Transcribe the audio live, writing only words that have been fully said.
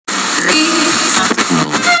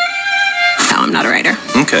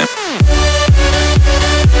Okay.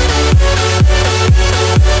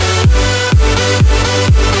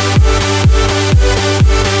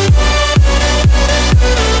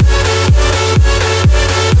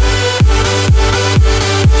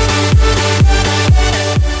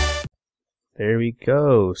 There we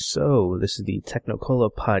go. So, this is the Technicola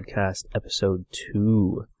Podcast, Episode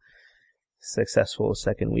 2. Successful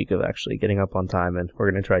second week of actually getting up on time, and we're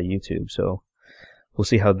going to try YouTube, so we'll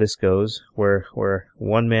see how this goes. We're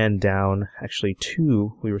one man down, actually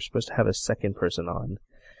two. We were supposed to have a second person on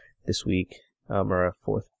this week, or a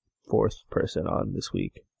fourth person on this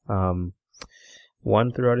week. One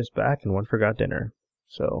threw out his back, and one forgot dinner.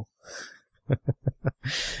 So,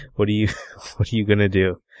 what are you going to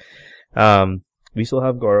do? We still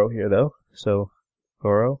have Goro here though, so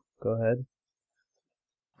Goro, go ahead.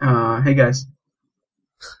 Hey guys.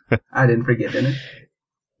 I didn't forget dinner.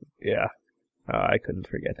 Yeah, I couldn't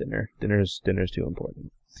forget dinner. Dinner's too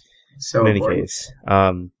important. So in any important. case,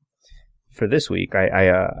 for this week,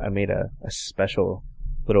 I made a special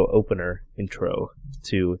little opener intro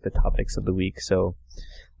to the topics of the week. So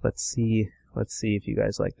let's see if you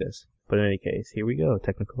guys like this. But in any case, here we go.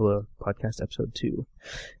 Technicola Podcast Episode 2.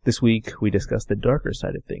 This week, we discuss the darker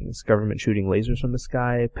side of things. Government shooting lasers from the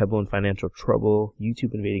sky, Pebble in financial trouble,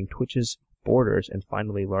 YouTube invading Twitch's borders, and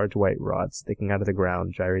finally, large white rods sticking out of the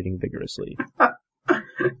ground, gyrating vigorously. On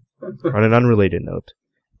an unrelated note,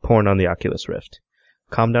 porn on the Oculus Rift.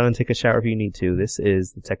 Calm down and take a shower if you need to. This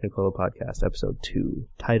is the Technicola Podcast Episode 2,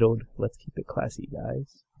 titled, Let's Keep It Classy,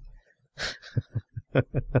 Guys.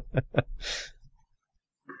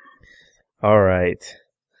 Alright,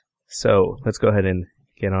 so let's go ahead and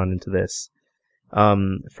get on into this.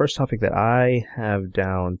 First topic that I have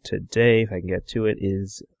down today, if I can get to it,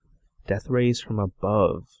 is Death Rays from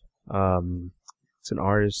Above. It's an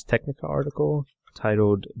Ars Technica article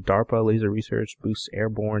titled DARPA Laser Research Boosts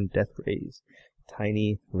Airborne Death Rays,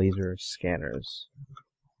 Tiny Laser Scanners.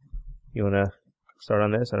 You want to start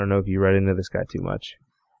on this? I don't know if you read into this guy too much.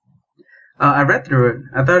 I read through it.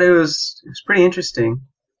 I thought it was pretty interesting.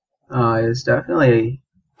 It's definitely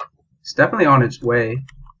on its way.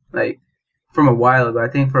 Like, from a while ago, I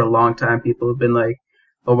think for a long time people have been like,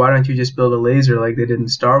 "Oh, why don't you just build a laser like they did in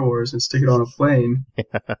Star Wars and stick it on a plane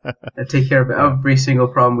and take care of every single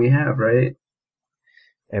problem we have, right?"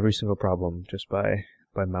 Every single problem just by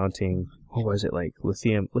mounting, what was it, like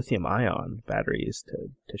lithium ion batteries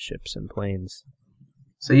to ships and planes.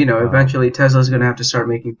 So eventually Tesla's gonna have to start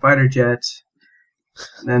making fighter jets.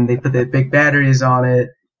 And then they put the big batteries on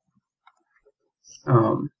it.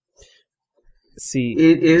 See,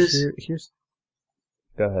 it is. Here's.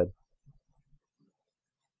 Go ahead.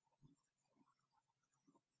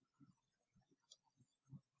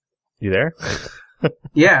 You there?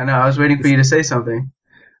 Yeah, no, I was waiting for you to say something.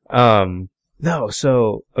 No,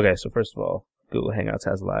 so first of all, Google Hangouts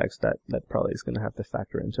has lags. That probably is going to have to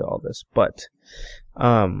factor into all this. But,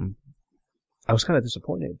 I was kind of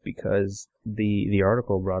disappointed because the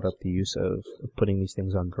article brought up the use of putting these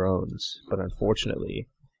things on drones, but unfortunately,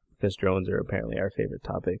 because drones are apparently our favorite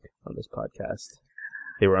topic on this podcast,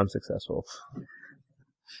 they were unsuccessful.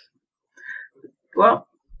 Well,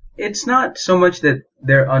 it's not so much that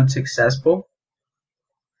they're unsuccessful.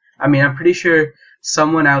 I mean, I'm pretty sure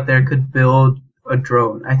someone out there could build a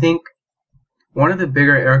drone. I think one of the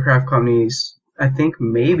bigger aircraft companies, I think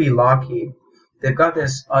maybe Lockheed, they've got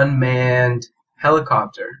this unmanned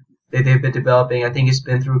helicopter that they've been developing. I think it's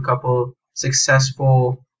been through a couple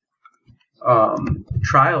successful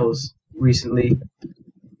trials recently.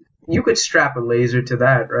 You could strap a laser to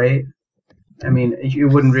that, right? I mean,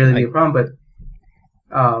 it wouldn't really be a problem, but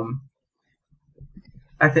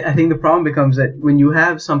I think the problem becomes that when you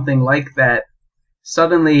have something like that,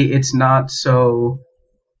 suddenly it's not so,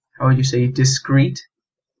 how would you say, discreet.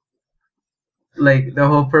 Like, the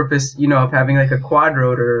whole purpose, of having like a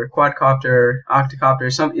quadrotor, quadcopter, octocopter,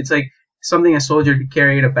 it's like something a soldier could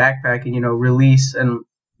carry in a backpack and, release and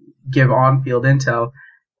give on-field intel.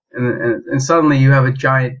 And suddenly you have a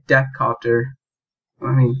giant death copter.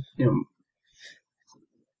 I mean,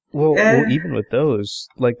 Well, even with those,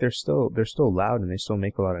 like, they're still loud and they still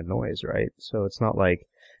make a lot of noise, right? So it's not like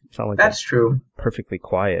that's true. Perfectly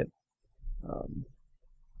quiet.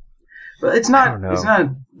 Well, it's not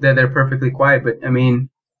that they're perfectly quiet, but I mean,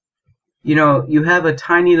 you have a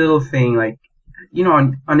tiny little thing, like,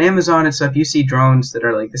 on Amazon and stuff, you see drones that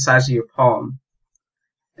are like the size of your palm.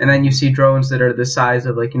 And then you see drones that are the size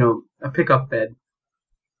of, like, a pickup bed,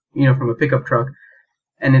 from a pickup truck.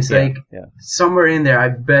 And it's somewhere in there, I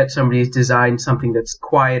bet somebody's designed something that's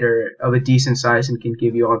quieter, of a decent size, and can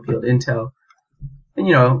give you on-field intel.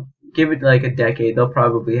 And, give it like a decade, they'll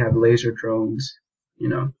probably have laser drones, You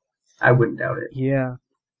know, I wouldn't doubt it.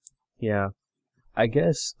 Yeah. I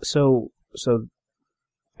guess so.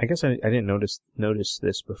 I guess I didn't notice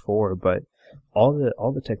this before, but all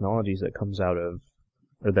the technologies that comes out of,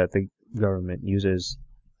 or that the government uses,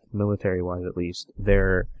 military-wise at least,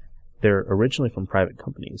 they're originally from private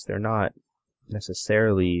companies. They're not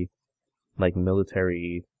necessarily like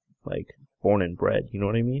military, like born and bred. You know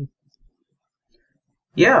what I mean?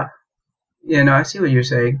 Yeah. Yeah. No, I see what you're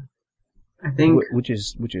saying. I think which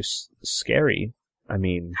is scary. I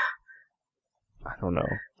mean, I don't know.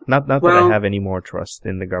 Not that I have any more trust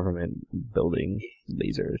in the government building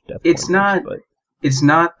laser death it's pointers,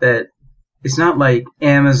 not but it's not like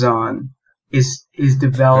Amazon is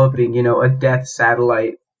developing, you know, a death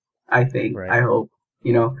satellite, I think. Right. I hope,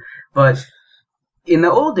 you know. But in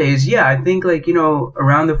the old days, yeah, I think like, you know,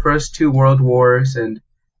 around the first two world wars and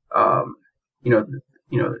you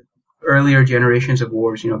know, earlier generations of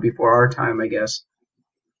wars, you know, before our time, I guess,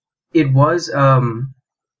 it was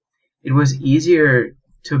easier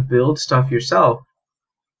to build stuff yourself,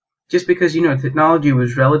 just because, you know, technology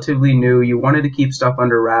was relatively new. You wanted to keep stuff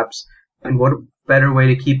under wraps, and what better way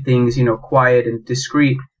to keep things, you know, quiet and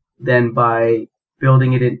discreet than by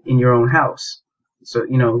building it in your own house. So,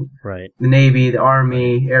 you know, right. The Navy, the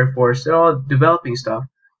Army, Air Force, they're all developing stuff.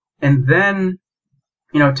 And then,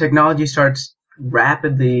 you know, technology starts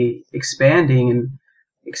rapidly expanding and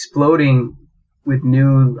exploding with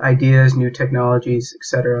new ideas, new technologies,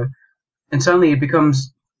 etc. And suddenly it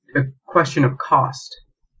becomes a question of cost.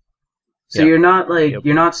 So you're not like,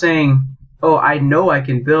 you're not saying, oh, I know I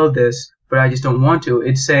can build this, but I just don't want to.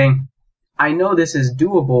 It's saying, I know this is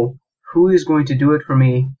doable. Who is going to do it for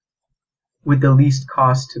me with the least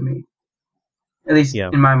cost to me? At least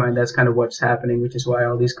in my mind, that's kind of what's happening, which is why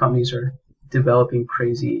all these companies are developing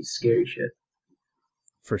crazy, scary shit.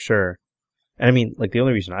 For sure. And I mean, like, the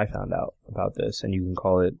only reason I found out about this, and you can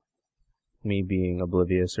call it me being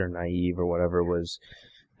oblivious or naive or whatever, was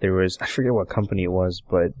there was, I forget what company it was,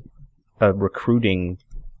 but a recruiting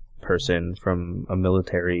person from a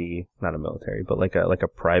military, not a military, but like a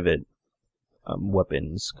private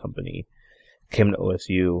weapons company came to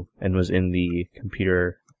OSU and was in the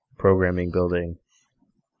computer programming building,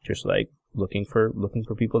 just like looking for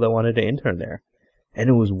people that wanted to intern there. And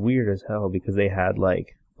it was weird as hell because they had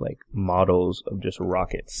like models of just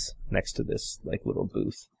rockets next to this like little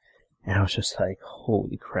booth. And I was just like,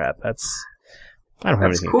 holy crap, I don't have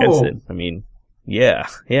anything against it. I mean, yeah,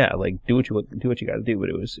 like do what you got to do, but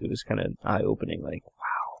it was kind of eye opening. Like,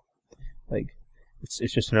 wow, like it's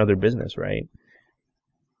just another business, right?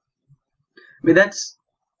 I mean,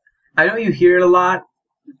 I know you hear it a lot,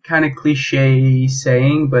 kind of cliche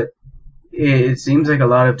saying, but it seems like a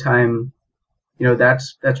lot of time, you know,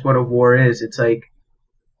 that's what a war is. It's like,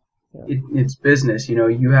 it's business, you know,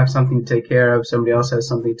 you have something to take care of, somebody else has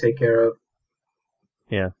something to take care of.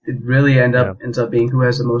 Yeah. It really ends up being who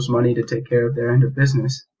has the most money to take care of their end of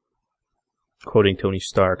business. Quoting Tony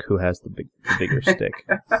Stark, who has the bigger stick.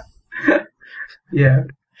 Yeah.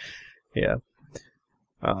 Yeah.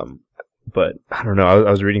 But I don't know, I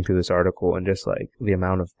was reading through this article and just like the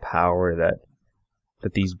amount of power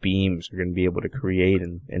that these beams are going to be able to create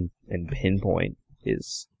and pinpoint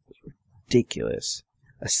is ridiculous.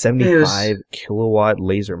 A 75 kilowatt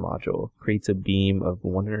laser module creates a beam of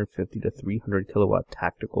 150 to 300 kilowatt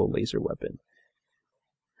tactical laser weapon.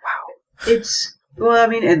 Wow. Well, I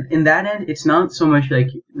mean, in that end, it's not so much like,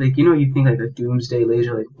 you know, you think like a doomsday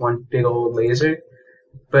laser, like one big old laser.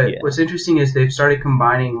 But what's interesting is they've started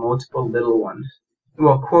combining multiple little ones.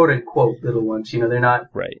 Well, quote unquote little ones. You know, they're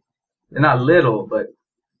not little, but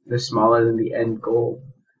they're smaller than the end goal,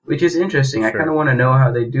 which is interesting. Sure. I kind of want to know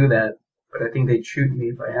how they do that, but I think they'd shoot me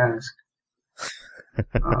if I asked.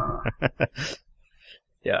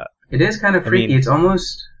 Yeah. It is kind of freaky. I mean, it's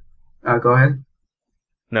almost... go ahead.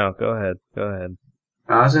 No, go ahead.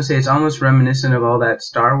 I was going to say, it's almost reminiscent of all that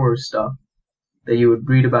Star Wars stuff that you would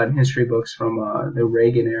read about in history books from the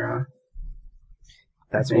Reagan era.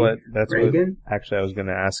 That's what Reagan? Actually, I was going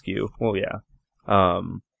to ask you. Well, yeah.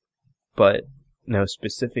 But, no,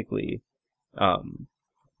 specifically,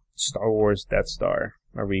 Star Wars Death Star.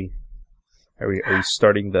 Are we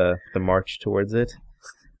starting the march towards it?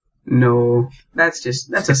 No, that's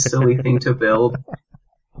a silly thing to build.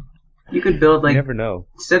 You could build like, you never know.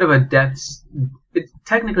 Instead of a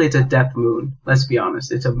technically it's a death moon. Let's be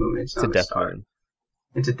honest, it's a moon. It's not a star. Moon.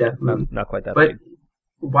 It's a death moon. Not quite that big.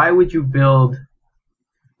 But why would you build?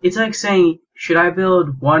 It's like saying, should I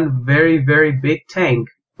build one very, very big tank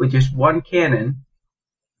with just one cannon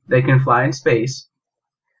that can fly in space?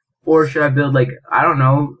 Or should I build, like, I don't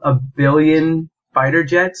know, 1 billion fighter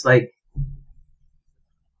jets? Like,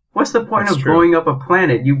 What's the point of blowing up a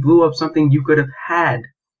planet? You blew up something you could have had.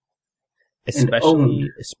 Especially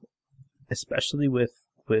with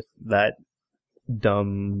that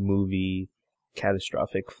dumb movie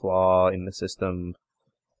catastrophic flaw in the system.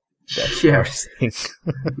 Yeah. It's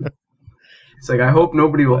like, I hope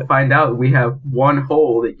nobody will find out we have one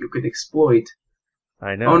hole that you could exploit.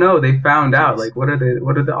 I know. Oh no, they found out. Like, what are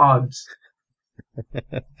the odds?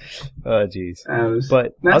 Oh jeez.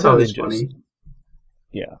 But that's always funny.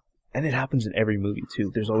 Yeah. And it happens in every movie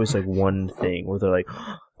too. There's always like one thing where they're like,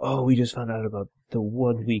 oh, we just found out about the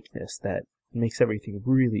one weakness that makes everything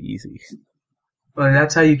really easy. Well,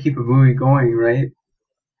 that's how you keep a movie going, right?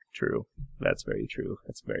 True. That's very true.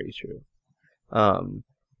 That's very true.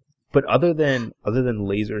 But other than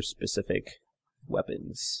laser specific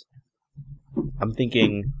weapons, I'm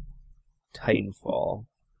thinking Titanfall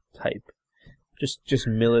type. Just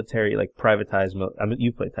military, like privatized.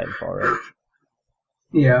 You play Titanfall, right?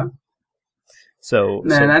 Yeah. So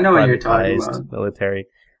I know what you're talking about. Military.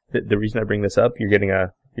 The reason I bring this up, you're getting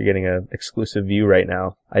a exclusive view right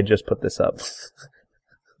now. I just put this up.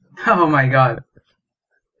 Oh my god!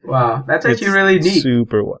 Wow, that's actually really neat.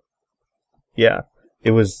 Super. Yeah,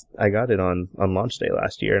 it was. I got it on launch day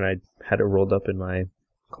last year, and I had it rolled up in my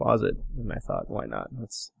closet, and I thought, why not?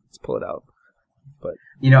 Let's pull it out. But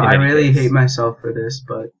I really hate myself for this,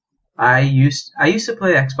 but I used to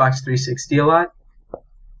play Xbox 360 a lot,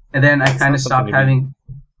 and then I kind of stopped having.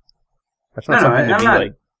 That's not something to be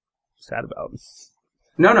like sad about.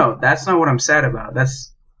 No, that's not what I'm sad about.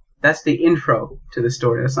 That's the intro to the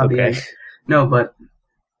story. That's not the end. No, but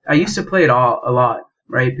I used to play it a lot,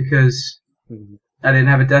 right? Because I didn't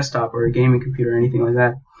have a desktop or a gaming computer or anything like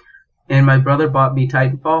that. And my brother bought me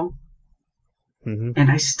Titanfall,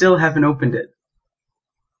 and I still haven't opened it.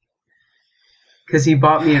 Because he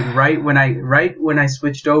bought me it right when I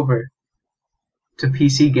switched over to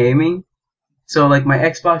PC gaming. So like my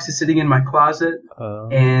Xbox is sitting in my closet,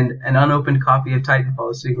 and an unopened copy of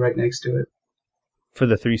Titanfall is sitting right next to it. For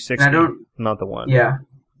the 360, not the one. Yeah,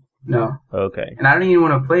 no. Okay. And I don't even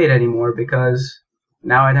want to play it anymore because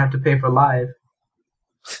now I'd have to pay for live.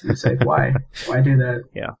 It's like, why do that?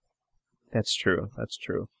 Yeah, that's true. That's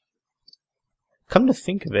true. Come to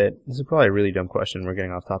think of it, this is probably a really dumb question. We're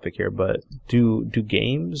getting off topic here, but do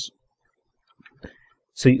games?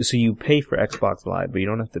 So you pay for Xbox Live, but you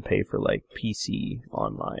don't have to pay for like PC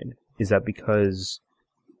Online. Is that because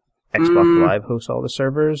Xbox Live hosts all the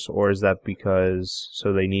servers, or is that because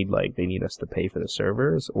they need us to pay for the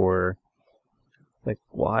servers, or like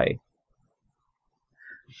why?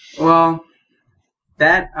 Well,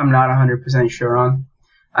 that I'm not 100% sure on.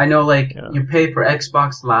 I know you pay for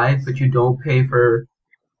Xbox Live, but you don't pay for,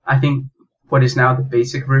 I think, what is now the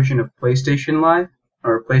basic version of PlayStation Live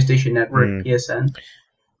or PlayStation Network, PSN.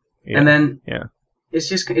 Yeah. And then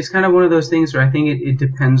it's kind of one of those things where I think it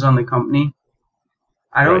depends on the company.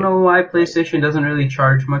 I don't know why PlayStation doesn't really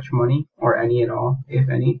charge much money, or any at all, if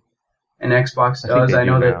any. And Xbox does. I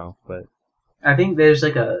know that. Now, but I think there's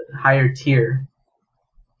like a higher tier.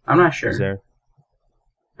 I'm not sure. Is there?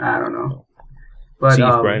 I don't know. But, see,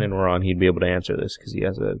 if Brandon were on, he'd be able to answer this because he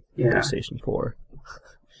has a PlayStation 4.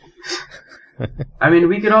 I mean,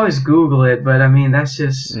 we could always Google it, but I mean, that's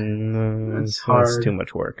just that's hard. That's too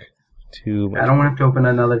much work. I don't want to have to open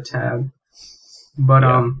another tab. But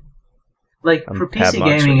for PC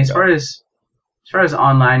gaming, as far as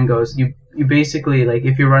online goes, you basically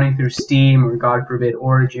if you're running through Steam or God forbid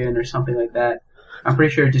Origin or something like that, I'm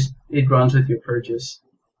pretty sure it runs with your purchase.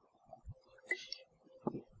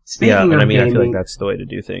 Speaking of gaming, I feel like that's the way to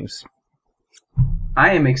do things.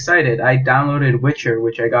 I am excited. I downloaded Witcher,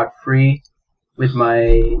 which I got free from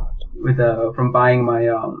buying my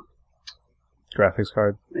graphics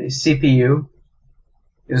card, my CPU.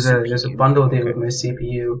 There's a bundle deal with my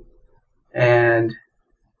CPU, and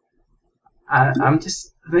I'm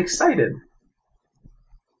excited.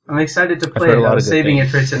 I'm excited to play it. I'm saving it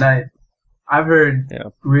for tonight. I've heard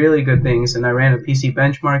really good things, and I ran a PC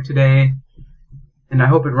benchmark today, and I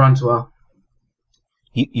hope it runs well.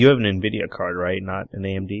 You have an NVIDIA card, right? Not an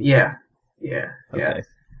AMD? Yeah. Okay.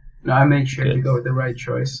 No, I made sure to go with the right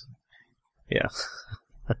choice. Yeah.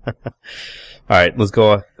 All right, let's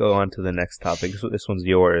go on to the next topic. So this one's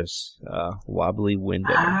yours. Wobbly wind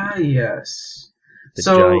energy. Ah, yes. The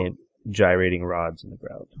giant gyrating rods in the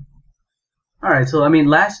ground. All right, so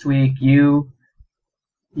last week you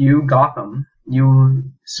Gotham.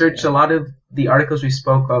 You searched a lot of the articles we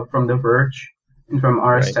spoke of from The Verge and from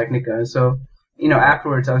Ars Technica. So,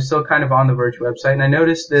 afterwards I was still kind of on The Verge website, and I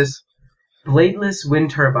noticed this bladeless wind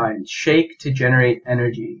turbine shake to generate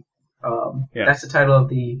energy. That's the title of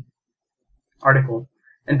the article.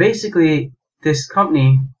 And basically, this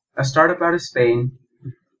company a startup out of Spain.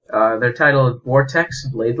 They're titled Vortex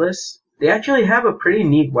Bladeless. They actually have a pretty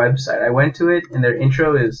neat website. I went to it, and their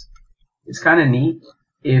intro is kind of neat.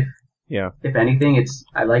 If anything,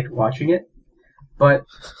 I liked watching it. But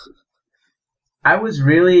my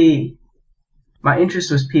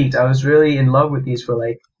interest was piqued. I was really in love with these for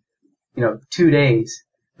 2 days.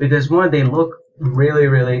 Because one, they look really,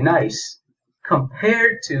 really nice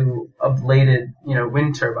compared to a bladed,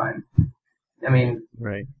 wind turbine. I mean,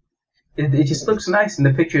 right. It just looks nice in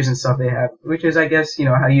the pictures and stuff they have, which is, I guess,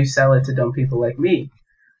 how you sell it to dumb people like me.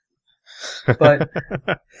 But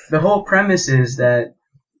the whole premise is that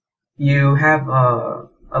you have a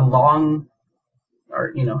long,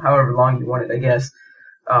 or, however long you want it, I guess,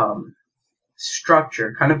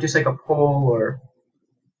 structure, kind of just like a pole, or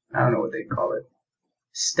I don't know what they call it,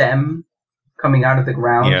 stem coming out of the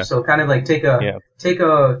ground. Yeah. So kind of like take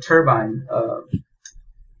a turbine,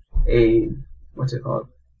 what's it called?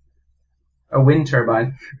 A wind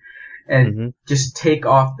turbine, and just take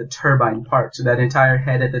off the turbine part. So that entire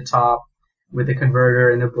head at the top with the converter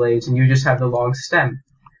and the blades, and you just have the long stem.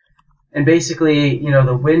 And basically,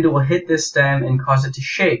 the wind will hit this stem and cause it to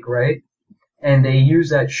shake, right? And they use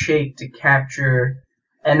that shake to capture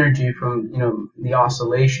energy from, the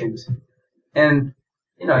oscillations. And,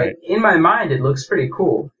 right. In my mind, it looks pretty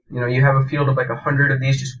cool. You have a field of 100 of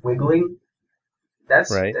these just wiggling.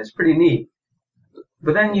 That's pretty neat.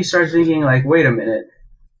 But then you start thinking, wait a minute,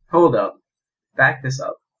 hold up, back this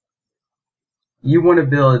up. You want to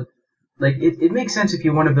build, it makes sense if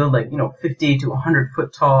you want to build 50 to 100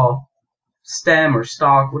 foot tall stem or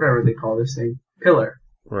stalk, whatever they call this thing, pillar.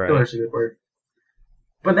 Right. Pillar's a good word.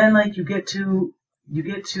 But then you get to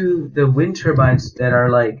the wind turbines that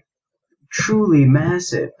are truly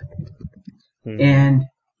massive, and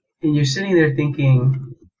you're sitting there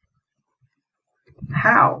thinking,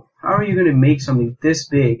 how are you going to make something this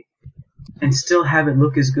big and still have it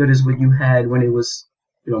look as good as what you had when it was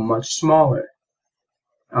much smaller?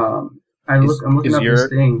 I'm looking up this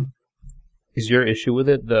thing. Is your issue with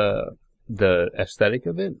it the aesthetic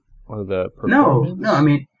of it or the performance? No. I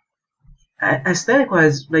mean,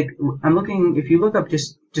 aesthetic-wise, I'm looking. If you look up,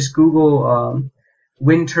 just Google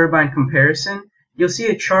wind turbine comparison, you'll see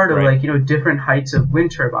a chart of different heights of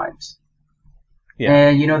wind turbines. Yeah.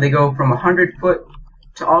 And they go from 100 foot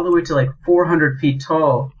to all the way to 400 feet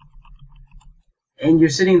tall. And you're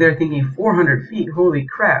sitting there thinking, 400 feet, holy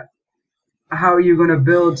crap! How are you going to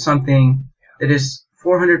build something that is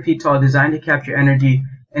 400 feet tall, designed to capture energy,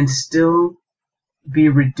 and still be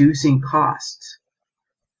reducing costs?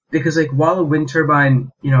 Because while a wind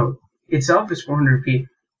turbine, itself is 400 feet,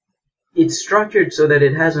 it's structured so that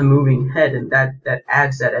it has a moving head, and that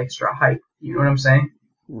adds that extra height. You know what I'm saying?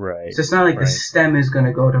 Right. So it's not the stem is going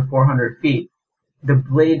to go to 400 feet. The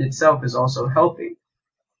blade itself is also helping.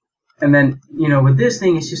 And then, with this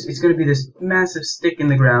thing, it's going to be this massive stick in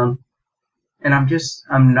the ground. And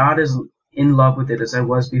I'm not as in love with it as I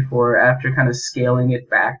was before after kind of scaling it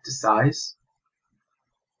back to size.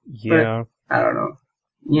 Yeah. But, I don't know.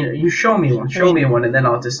 You show me one, and then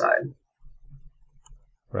I'll decide.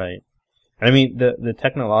 Right. I mean, the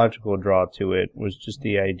technological draw to it was just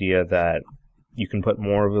the idea that you can put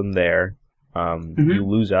more of them there. You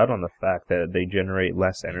lose out on the fact that they generate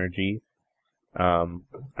less energy. I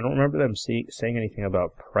don't remember them saying anything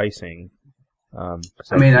about pricing. I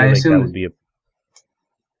assume that would be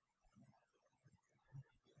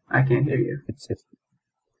I can't hear you.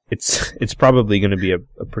 It's probably going to be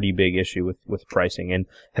a pretty big issue with pricing. And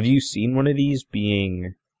have you seen one of these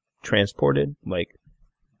being transported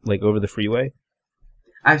over the freeway?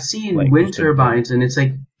 I've seen wind turbines, and it's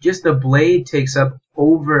just the blade takes up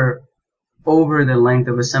over the length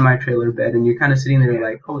of a semi-trailer bed, and you're kind of sitting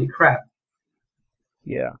there holy crap.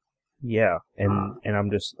 Yeah. And I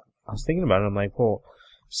was thinking about it. I'm like, well,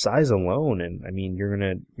 size alone, and I mean, you're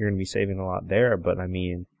gonna be saving a lot there. But I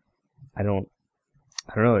mean, I don't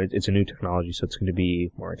know. It's a new technology, so it's going to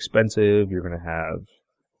be more expensive. You're going to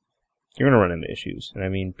run into issues. And I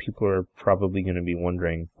mean, people are probably going to be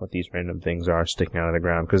wondering what these random things are sticking out of the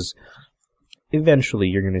ground, because eventually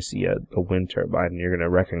you're going to see a wind turbine and you're going to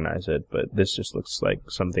recognize it, but this just looks like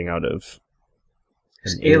something out of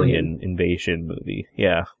an alien invasion movie.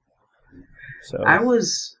 Yeah. So I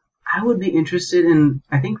would be interested in,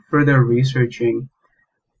 I think, further researching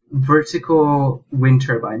vertical wind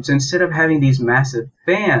turbines. Instead of having these massive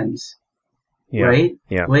fans, right?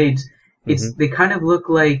 Yeah. Blades. They kind of look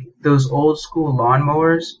like those old school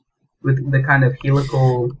lawnmowers with the kind of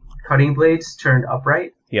helical cutting blades turned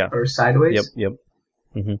upright. Yeah. Or sideways. Yep.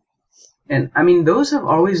 Mm-hmm. And I mean, those have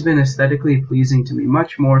always been aesthetically pleasing to me,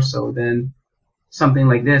 much more so than something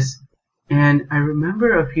like this. And I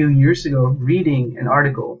remember a few years ago reading an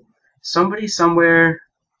article. Somebody somewhere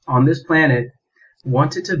on this planet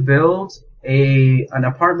wanted to build an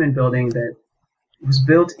apartment building that was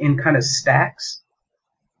built in kind of stacks.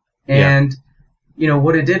 And,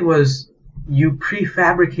 what it did was you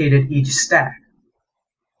prefabricated each stack.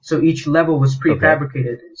 So each level was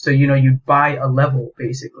prefabricated. Okay. So, you'd buy a level,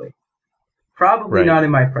 basically. Probably not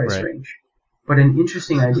in my price range, but an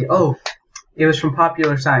interesting idea. Oh, it was from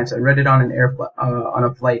Popular Science. I read it on on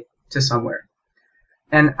a flight to somewhere.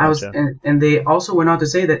 And I was, and they also went on to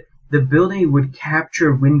say that the building would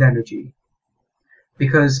capture wind energy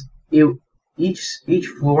because each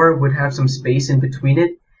floor would have some space in between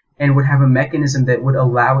it and would have a mechanism that would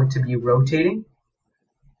allow it to be rotating.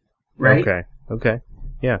 Right? Okay.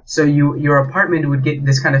 Yeah. So your apartment would get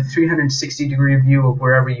this kind of 360-degree view of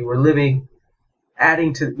wherever you were living,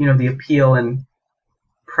 adding to, the appeal and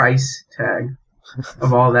price tag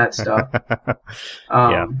of all that stuff.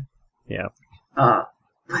 But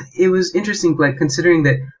it was interesting, like, considering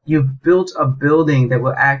that you've built a building that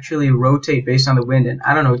will actually rotate based on the wind and,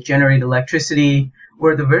 I don't know, generate electricity,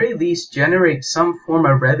 or at the very least generate some form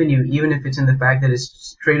of revenue, even if it's in the fact that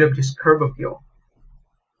it's straight up just curb appeal.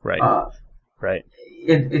 Right. Right.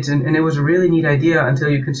 And it was a really neat idea until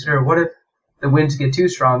you consider, what if the winds get too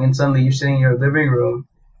strong and suddenly you're sitting in your living room,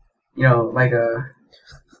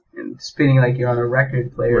 and spinning like you're on a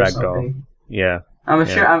record player or something. Yeah.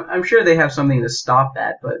 I'm sure they have something to stop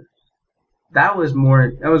that, but that was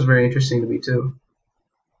very interesting to me too.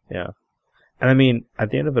 Yeah. And I mean, at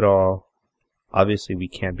the end of it all, obviously we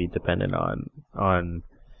can't be dependent on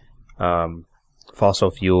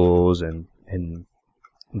fossil fuels and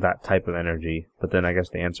that type of energy. But then I guess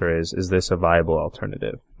the answer is this a viable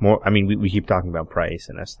alternative? We keep talking about price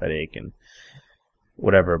and aesthetic and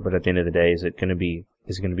whatever, but at the end of the day, is it going to be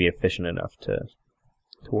efficient enough to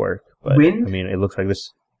work? But wind? I mean, it looks like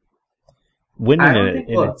this wind in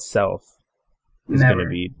itself is going to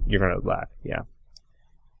be, you're going to lack. Yeah.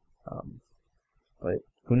 But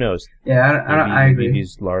who knows? Yeah, I agree.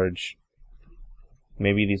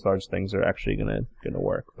 Maybe these large things are actually going to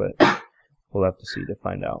work, but we'll have to see to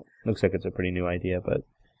find out. Looks like it's a pretty new idea, but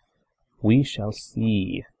we shall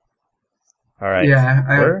see. All right.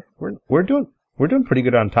 Yeah, we're doing pretty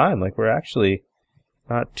good on time. Like, we're actually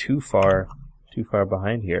not too far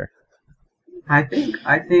behind here. I think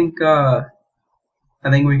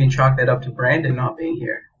we can chalk that up to Brandon not being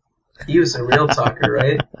here. He was a real talker,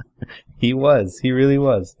 right? He really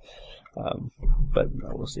was. But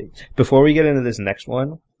we'll see. Before we get into this next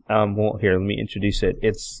one, let me introduce it.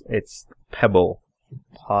 It's Pebble,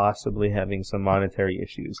 possibly having some monetary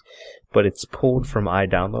issues, but it's pulled from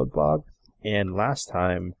iDownloadBlog. And last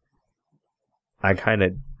time, I kind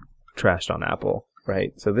of trashed on Apple,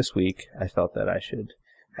 right? So this week, I felt that I should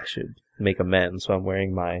make amends. So I'm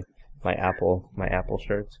wearing my Apple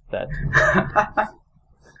shirt that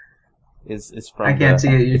is from. I can't see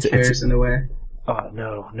it. Your chair's in the way. Oh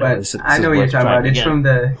no! But I know what you're talking about. It's from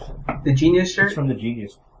the Genius shirt. It's from the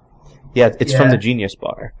Genius. Yeah, it's from the Genius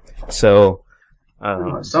bar. So.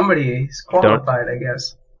 Somebody is qualified, I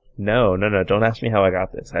guess. No. Don't ask me how I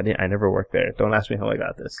got this. I never worked there. Don't ask me how I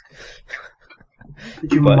got this.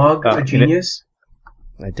 Did you mug a Genius?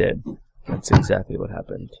 I did. That's exactly what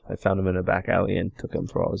happened. I found him in a back alley and took him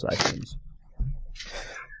for all his iPhones.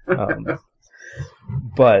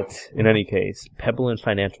 But in any case, Pebble in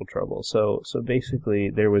financial trouble. So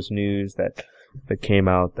basically, there was news that came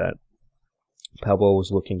out that Pebble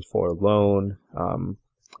was looking for a loan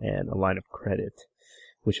and a line of credit,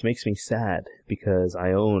 which makes me sad because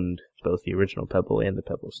I owned both the original Pebble and the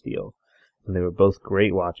Pebble Steel, and they were both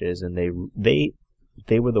great watches, and they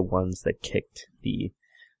were the ones that kicked the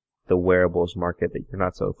wearables market that you're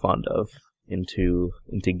not so fond of into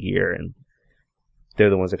gear, and they're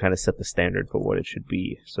the ones that kind of set the standard for what it should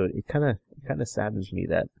be. So it kind of saddens me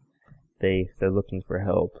that they're looking for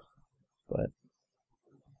help, but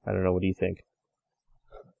I don't know. What do you think?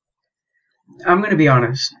 I'm going to be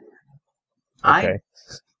honest. Okay.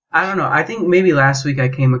 I don't know. I think maybe last week I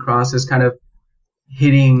came across as kind of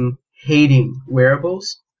hating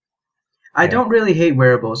wearables. I don't really hate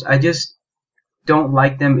wearables. I just don't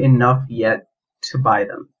like them enough yet to buy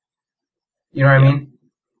them. You know what I mean?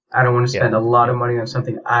 I don't want to spend a lot of money on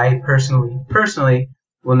something I personally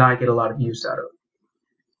will not get a lot of use out of.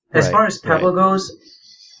 As far as Pebble goes,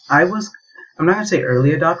 I'm not going to say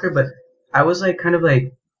early adopter, but I was kind of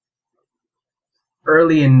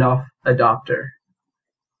early enough adopter.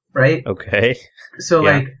 Right? Okay. So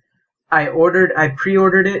I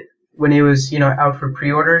pre-ordered it when it was, out for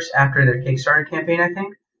pre-orders after their Kickstarter campaign, I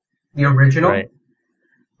think. The original. Right.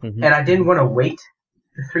 Mm-hmm. And I didn't want to wait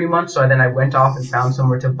the 3 months, so then I went off and found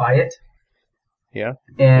somewhere to buy it. Yeah.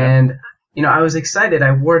 And, I was excited.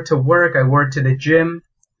 I wore it to work. I wore it to the gym.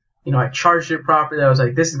 I charged it properly. I was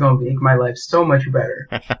like, this is going to make my life so much better.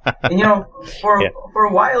 And, for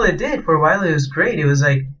a while it did. For a while it was great. It was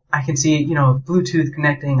like, I can see, Bluetooth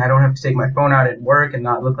connecting. I don't have to take my phone out at work and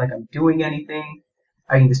not look like I'm doing anything.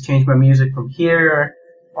 I can just change my music from here,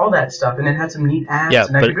 all that stuff. And it had some neat apps,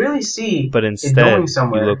 and I could really see but instead, it going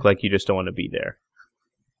somewhere. You look like you just don't want to be there.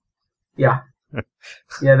 Yeah.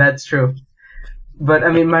 Yeah, that's true. But,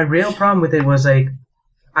 my real problem with it was, like,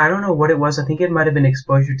 I don't know what it was. I think it might have been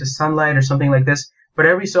exposure to sunlight or something like this. But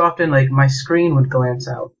every so often, like, my screen would glance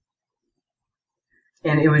out.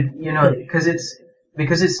 And it would, because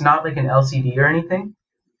it's not like an LCD or anything.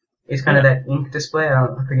 It's kind of that ink display. I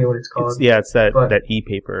forget what it's called. It's that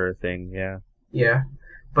e-paper thing. Yeah. Yeah,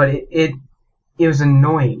 but it was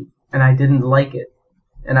annoying, and I didn't like it.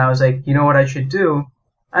 And I was like, you know what I should do?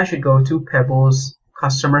 I should go to Pebble's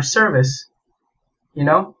customer service. Be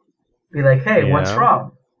like, hey, what's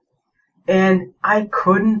wrong? And I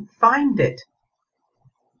couldn't find it.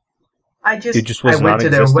 I went to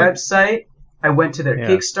their website. I went to their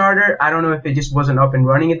Kickstarter. I don't know if it just wasn't up and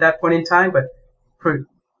running at that point in time, but for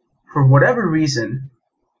whatever reason,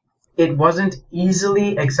 it wasn't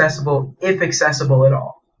easily accessible, if accessible at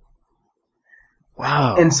all.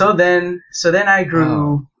 Wow. And so then I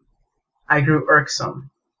grew irksome.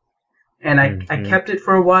 And I kept it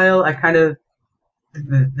for a while. I kind of,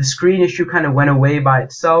 the screen issue kind of went away by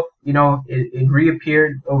itself. It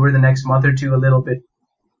reappeared over the next month or two a little bit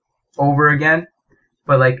over again.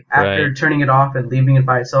 But like after turning it off and leaving it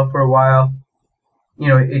by itself for a while,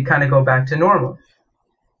 it kind of go back to normal.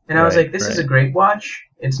 And I was like, this is a great watch.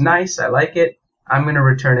 It's nice. I like it. I'm going to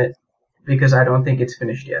return it because I don't think it's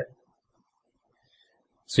finished yet.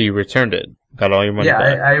 So you returned it, got all your money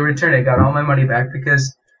back? Yeah, I returned it, got all my money back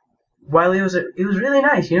because while it was really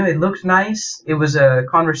nice, it looked nice. It was a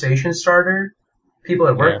conversation starter. People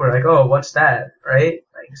at work were like, "Oh, what's that?" Right?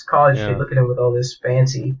 Like it's college kid looking at it with all this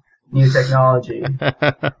fancy new technology.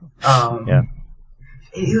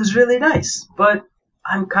 It was really nice, but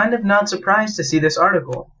I'm kind of not surprised to see this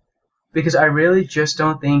article because I really just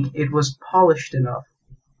don't think it was polished enough.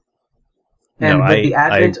 And with the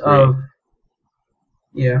advent of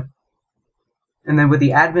and then with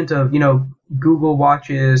the advent of Google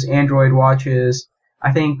watches, Android watches,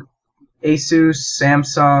 I think Asus,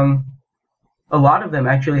 Samsung, a lot of them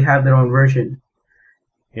actually have their own version.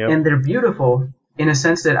 Yep. And they're beautiful in a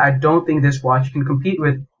sense that I don't think this watch can compete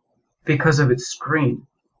with because of its screen.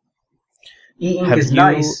 E-ink is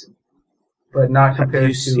nice, but not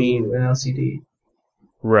compared to an LCD.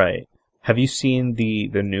 Right. Have you seen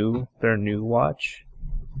their new watch?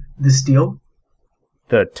 The Steel?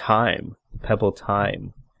 The Time, Pebble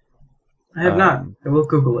Time. I have not. I will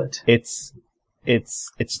Google it. It's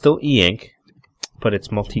still e-ink, but it's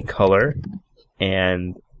multicolor,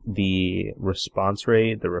 and the response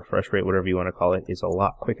rate, the refresh rate, whatever you want to call it, is a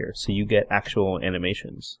lot quicker. So you get actual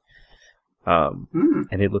animations, and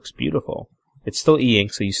it looks beautiful. It's still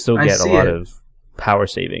e-ink, so you still get a lot of power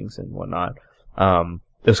savings and whatnot.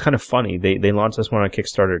 It was kind of funny. They launched this one on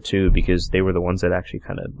Kickstarter too because they were the ones that actually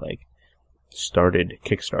kind of like started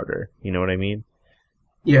Kickstarter. You know what I mean?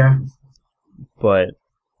 Yeah. But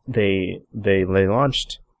they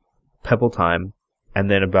launched Pebble Time,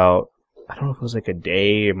 and then about, I don't know if it was like a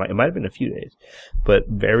day, it might have been a few days, but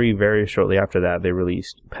very, very shortly after that, they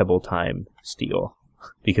released Pebble Time Steel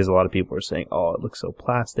because a lot of people were saying, "Oh, it looks so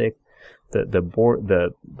plastic." The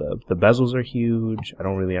bezels are huge. I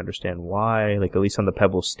don't really understand why. Like at least on the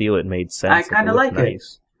Pebble Steel, it made sense. I kind of like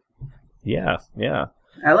nice. It. Yeah.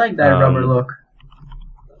 I like that rubber look.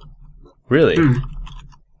 Really?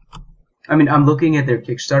 I mean, I'm looking at their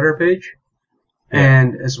Kickstarter page,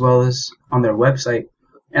 and as well as on their website,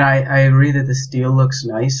 and I agree that the steel looks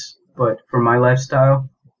nice, but for my lifestyle,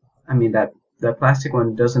 I mean that plastic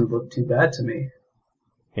one doesn't look too bad to me.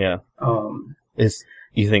 Yeah.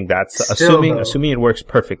 You think that's assuming it works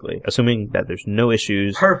perfectly, assuming that there's no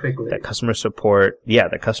issues, perfectly, that customer support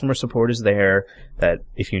is there, that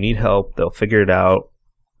if you need help, they'll figure it out.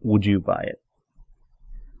 Would you buy it?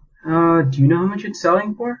 Do you know how much it's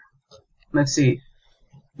selling for? Let's see.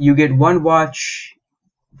 You get one watch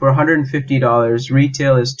for $150.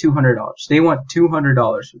 Retail is $200. They want $200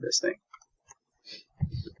 for this thing.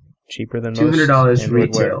 Cheaper than $200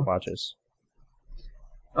 retail watches.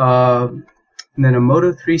 And then a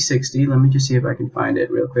Moto 360. Let me just see if I can find it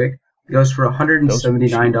real quick. It goes for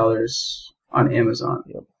 $179 on Amazon.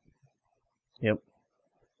 Yep.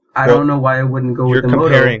 I don't know why I wouldn't go with the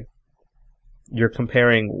Moto. You're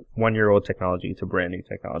comparing 1-year-old technology to brand new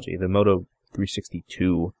technology. The Moto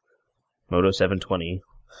 362, Moto 720,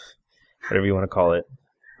 whatever you want to call it.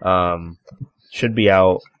 Should be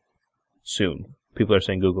out soon. People are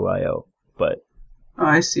saying Google I/O, but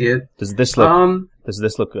I see it. Does this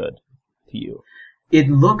look good to you? It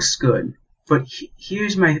looks good, but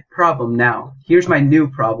here's my problem now. Here's my new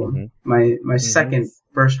problem. Mm-hmm. My second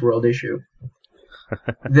first world issue.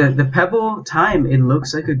 The Pebble Time, it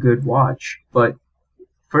looks like a good watch, but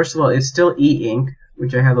first of all, it's still e-ink,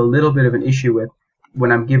 which I have a little bit of an issue with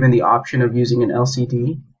when I'm given the option of using an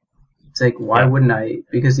LCD. It's like, why wouldn't I?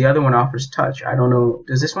 Because the other one offers touch. I don't know.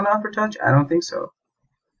 Does this one offer touch? I don't think so.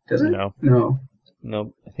 Does it? No.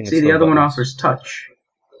 No. I think See, the other one offers touch.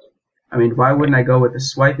 I mean, why wouldn't I go with the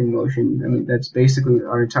swiping motion? I mean, that's basically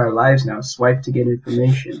our entire lives now. Swipe to get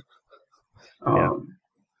information.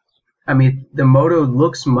 I mean, the Moto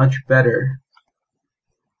looks much better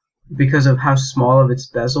because of how small of its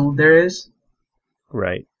bezel there is.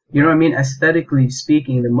 Right. You know what I mean? Aesthetically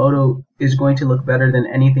speaking, the Moto is going to look better than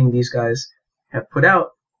anything these guys have put out.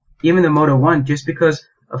 Even the Moto 1, just because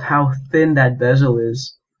of how thin that bezel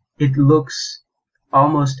is, it looks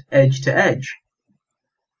almost edge to edge.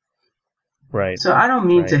 Right. So I don't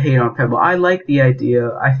mean to hate on Pebble. I like the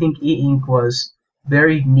idea. I think e-ink was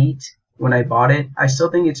very neat when I bought it. I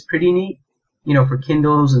still think it's pretty neat, you know, for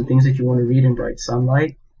Kindles and things that you want to read in bright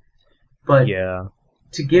sunlight. But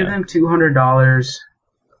to give them $200,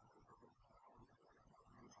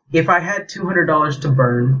 if I had $200 to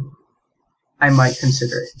burn, I might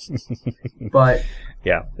consider it. But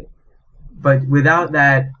without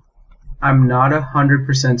that, I'm not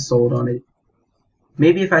 100% sold on it.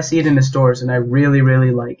 Maybe if I see it in the stores and I really,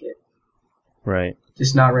 really like it. Right.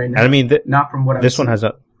 Just not right now. And I mean, not from what I'm this one has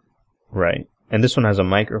a and this one has a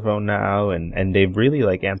microphone now, and they've really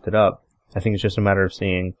like amped it up. I think it's just a matter of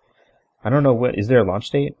seeing. I don't know is there a launch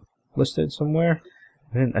date listed somewhere?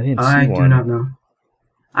 I didn't see one. I do not know.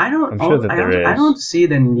 I'm sure that there is. I don't see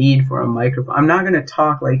the need for a microphone. I'm not gonna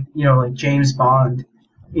talk like James Bond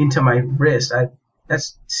into my wrist.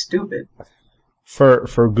 That's stupid. For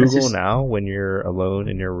Google now, when you're alone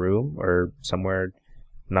in your room or somewhere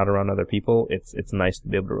not around other people, it's nice to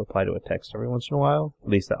be able to reply to a text every once in a while. At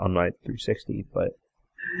least on my 360, but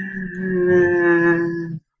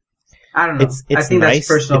I don't know. I think nice. That's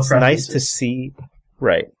personal it's preferences. Nice to see,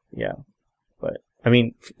 right? Yeah, but I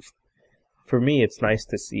mean, for me, it's nice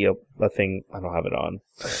to see a thing. I don't have it on.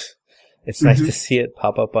 It's nice to see it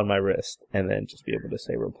pop up on my wrist and then just be able to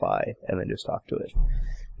say reply and then just talk to it.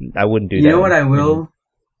 I wouldn't do that. You know what I will?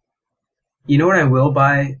 You know what I will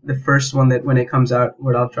buy? The first one that when it comes out,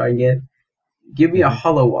 what I'll try and get? Give me a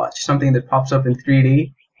HoloWatch, something that pops up in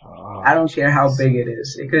 3D. I don't care how big it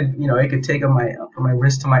is. It could take up from my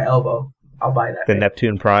wrist to my elbow. I'll buy that. The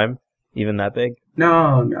Neptune Prime, even that big?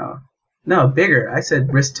 No, bigger. I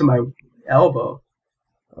said wrist to my elbow.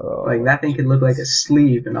 Oh. Like that thing could look like a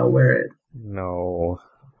sleeve, and I'll wear it. No.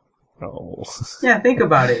 Yeah, think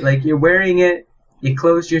about it. Like you're wearing it. You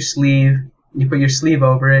close your sleeve, you put your sleeve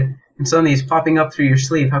over it, and suddenly it's popping up through your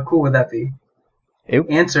sleeve. How cool would that be?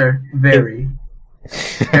 Answer, very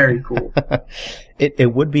cool.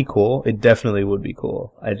 It would be cool. It definitely would be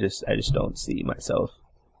cool. I just don't see myself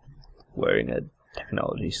wearing a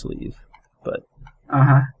technology sleeve. But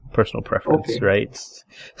personal preference, right?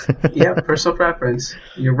 Yeah, personal preference.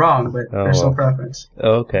 You're wrong, but personal preference.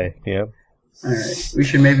 Okay, yeah. All right, we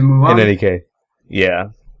should maybe move on. In any case, yeah.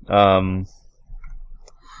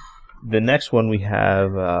 The next one we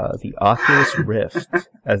have the Oculus Rift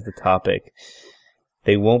as the topic.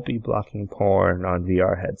 They won't be blocking porn on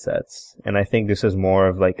VR headsets, and I think this is more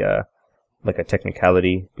of like a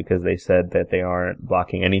technicality because they said that they aren't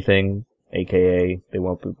blocking anything, aka they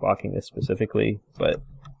won't be blocking this specifically. But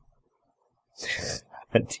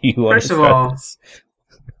do you want First of all,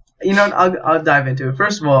 I'll dive into it.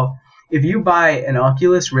 First of all, if you buy an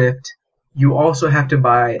Oculus Rift, you also have to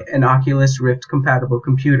buy an Oculus Rift compatible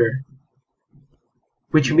computer.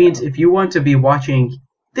 Which means if you want to be watching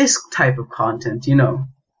this type of content,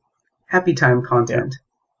 happy time content,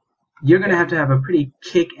 you're going to have a pretty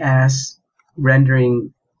kick-ass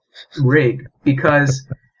rendering rig because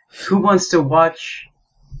who wants to watch,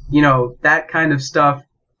 that kind of stuff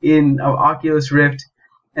in an Oculus Rift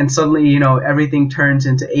and suddenly, everything turns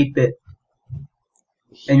into 8-bit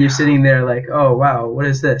and you're sitting there like, oh, wow, what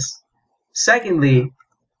is this? Secondly,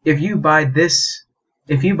 if you buy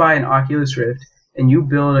an Oculus Rift, and you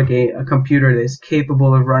build a computer that's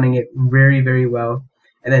capable of running it very, very well,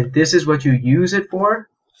 and then this is what you use it for,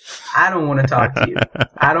 I don't want to talk to you.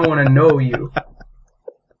 I don't want to know you.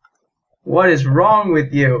 What is wrong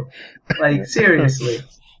with you? Like, seriously.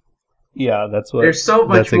 Yeah, that's what... There's so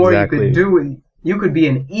much more you could do. You could be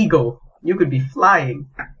an eagle You could be flying,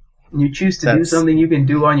 and you choose to do something you can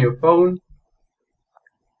do on your phone.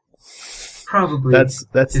 Probably. That's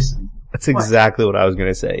exactly what I was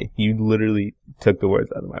gonna say. You literally took the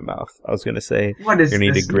words out of my mouth. I was gonna say, what is you're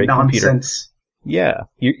gonna need this a great nonsense? Computer. Yeah,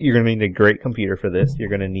 you're gonna need a great computer for this. You're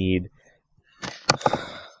gonna need.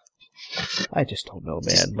 I just don't know,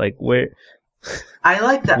 man. Like where. I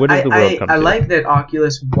like that. I like that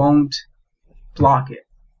Oculus won't block it.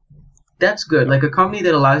 That's good. Like a company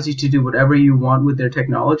that allows you to do whatever you want with their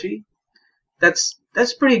technology. That's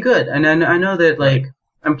pretty good. And I know that like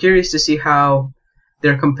I'm curious to see how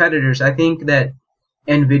their competitors. I think that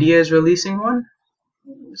Nvidia is releasing one.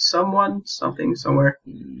 Somewhere.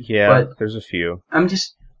 Yeah, but there's a few. I'm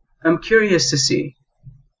curious to see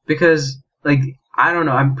because like I don't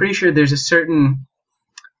know. I'm pretty sure there's a certain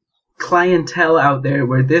clientele out there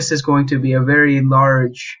where this is going to be a very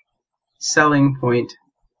large selling point.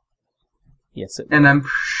 Yes, and I'm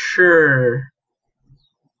sure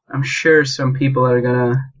some people are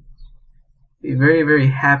gonna be very, very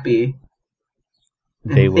happy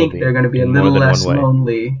and think they're gonna be a little less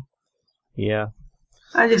lonely. Yeah.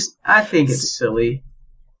 I think it's silly.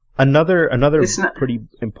 Another pretty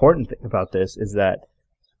important thing about this is that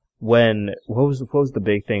what was the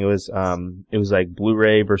big thing? It was like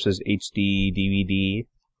Blu-ray versus HD DVD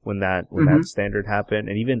when that standard happened,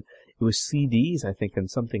 and even it was CDs, I think,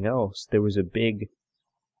 and something else. There was a big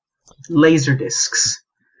laser discs.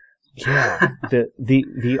 Yeah.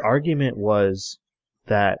 the argument was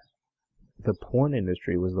that the porn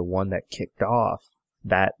industry was the one that kicked off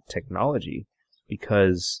that technology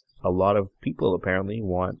because a lot of people apparently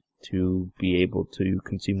want to be able to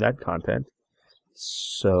consume that content.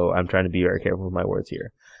 So I'm trying to be very careful with my words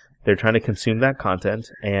here. They're trying to consume that content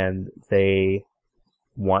and they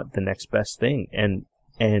want the next best thing. And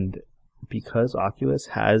because Oculus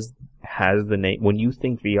has the name, when you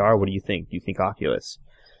think VR, what do you think? You think Oculus.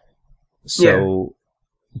 So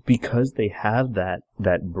because they have that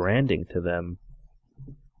branding to them,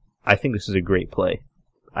 I think this is a great play.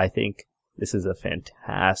 I think this is a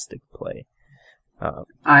fantastic play.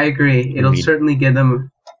 I agree. It'll certainly give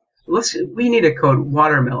them. We need a code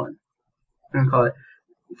watermelon. I'm gonna call it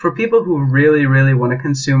for people who really, really want to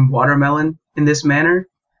consume watermelon in this manner.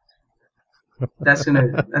 That's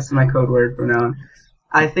my code word from now on.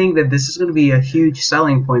 I think that this is going to be a huge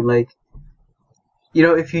selling point. Like, you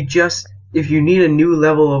know, if you need a new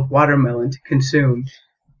level of watermelon to consume.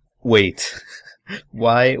 Wait,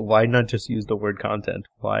 why not just use the word content?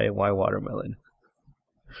 Why watermelon?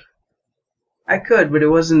 I could, but it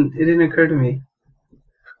didn't occur to me.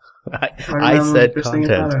 I said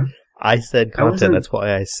content. I said content. That's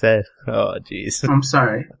why I said. Oh, jeez. I'm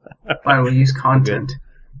sorry. Fine, we'll use content.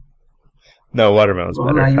 No, watermelon's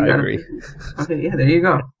better. I agree. Okay, yeah, there you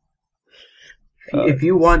go. If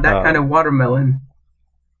you want that kind of watermelon,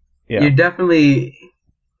 you're definitely.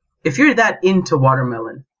 If you're that into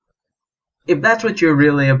watermelon, if that's what you're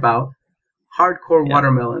really about, hardcore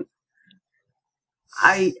watermelon,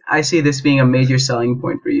 I see this being a major selling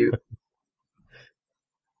point for you.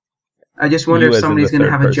 I just wonder if somebody's going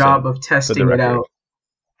to have a job of testing it out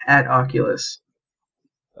at Oculus.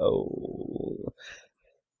 Oh,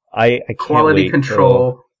 I can't quality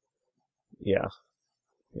control. Yeah.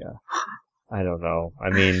 I don't know. I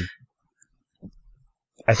mean,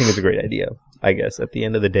 I think it's a great idea. I guess at the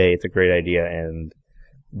end of the day, it's a great idea, and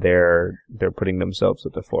they're putting themselves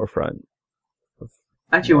at the forefront.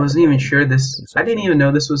 Actually, I wasn't even sure this. I didn't even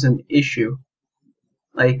know this was an issue.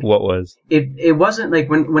 Like what was it wasn't like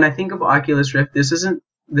when I think of Oculus Rift, this isn't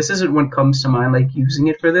what comes to mind, like using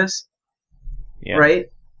it for this, right?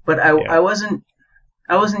 But I wasn't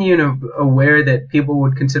even aware that people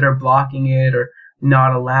would consider blocking it or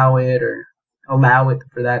not allow it or allow it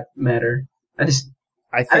for that matter. I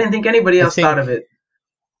didn't think anybody else thought of it.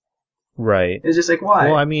 Right. It's just like, why?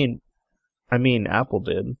 Well, I mean, Apple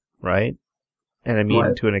did, right? And I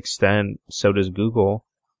mean, to an extent, so does Google.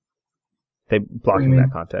 They blocking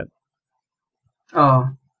that content. Oh,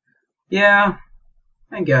 yeah,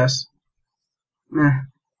 I guess. Meh.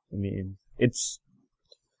 I mean, it's.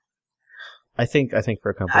 I think for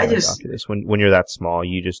a company like Oculus, when you're that small,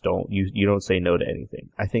 you just don't you don't say no to anything.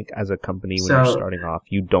 I think as a company, when you're starting off,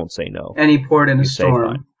 you don't say no. Any port in a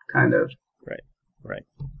storm, kind of. Right.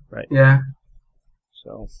 Yeah.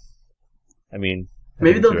 So, I mean,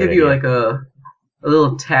 maybe they'll give you like a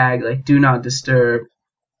little tag, like "Do not disturb."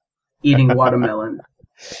 Eating watermelon.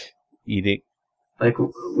 Eating. Like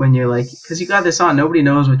when you're like, because you got this on, nobody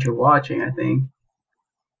knows what you're watching. I think.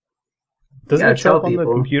 Doesn't it show up on the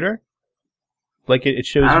computer? Like it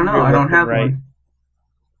shows. I don't know. I don't have one.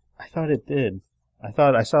 I thought it did. I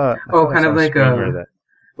thought I saw. Kind of like a.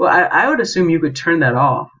 Well, I would assume you could turn that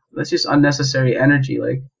off. That's just unnecessary energy,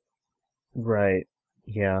 like. Right.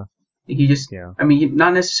 Yeah. You just, I mean,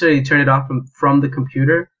 not necessarily turn it off from the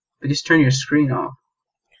computer, but just turn your screen off.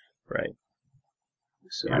 Right.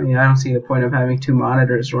 So, I mean, I don't see the point of having 2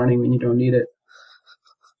 monitors running when you don't need it.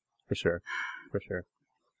 For sure.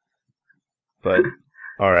 But,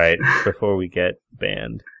 alright, before we get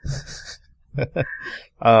banned. Do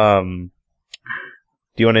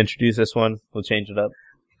you want to introduce this one? We'll change it up.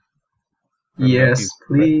 Yes,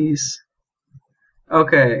 please.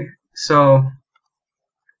 Okay, so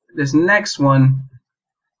this next one,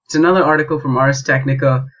 it's another article from Ars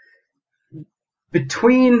Technica.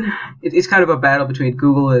 It's kind of a battle between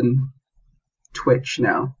Google and Twitch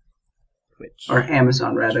now. Or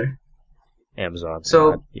Amazon, rather. Amazon.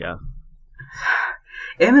 So, yeah.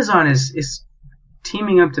 Amazon is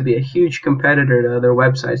teaming up to be a huge competitor to other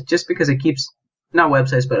websites just because it keeps, not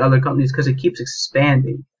websites, but other companies, because it keeps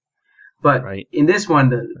expanding. But in this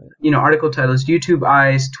one, the article title is YouTube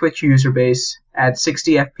eyes Twitch user base at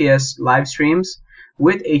 60 FPS live streams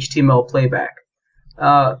with HTML playback.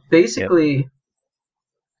 Basically,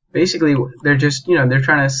 they're just, they're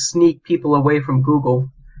trying to sneak people away from Google,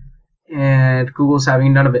 and Google's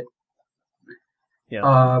having none of it.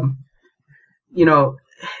 Yeah.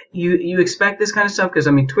 You expect this kind of stuff because,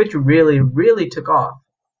 I mean, Twitch really, really took off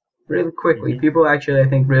really quickly. Mm-hmm. People actually, I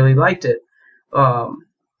think, really liked it.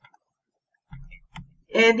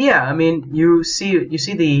 And yeah, I mean, you see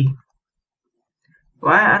the,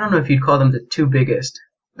 well, I don't know if you'd call them the 2 biggest.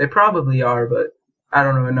 They probably are, but I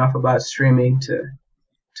don't know enough about streaming to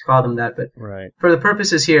call them that. But for the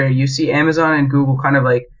purposes here, you see Amazon and Google kind of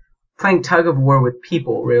like playing tug of war with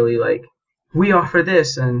people, really, like, we offer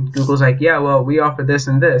this, and Google's like, yeah, well, we offer this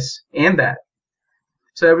and this and that.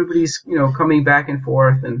 So everybody's, coming back and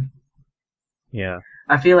forth, and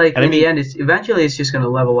I feel like the end, eventually it's just going to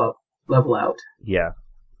level out.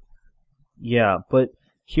 Yeah, but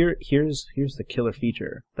here's the killer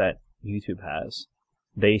feature that YouTube has.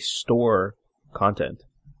 They store content.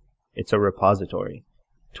 It's a repository.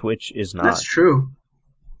 Twitch is not. That's true.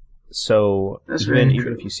 So even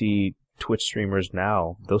if you see Twitch streamers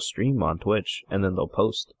now, they'll stream on Twitch and then they'll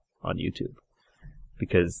post on YouTube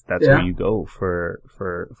because that's where you go for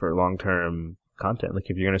long-term content. Like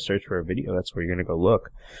if you're going to search for a video, that's where you're going to go look.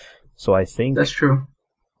 So I think that's true.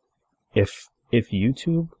 If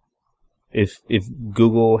YouTube, if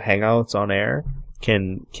Google Hangouts on Air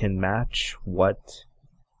can match what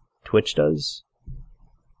Twitch does,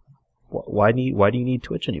 why do you need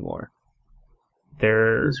Twitch anymore?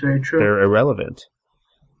 That's very true. They're irrelevant.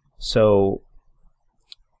 So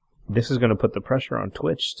this is going to put the pressure on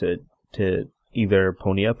Twitch to either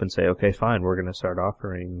pony up and say, okay, fine, we're going to start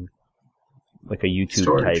offering like a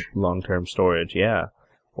YouTube type long-term storage,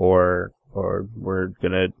 or we're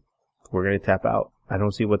gonna tap out. I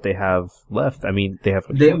don't see what they have left. I mean, they have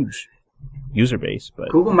a huge user base, but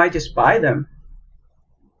Google might just buy them.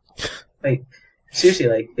 Like seriously,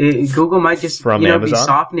 like Google might just be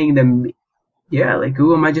softening them. Yeah, like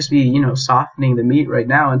Google might just be, softening the meat right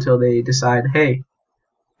now until they decide, hey,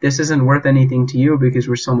 this isn't worth anything to you because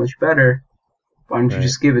we're so much better. Why don't you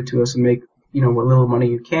just give it to us and make, what little money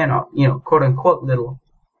you can off, quote unquote little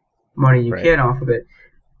money you can off of it.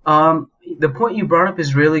 The point you brought up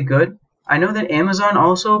is really good. I know that Amazon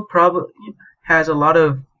also probably has a lot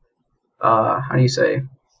of,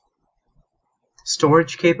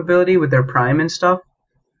 storage capability with their Prime and stuff.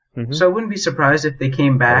 Mm-hmm. So I wouldn't be surprised if they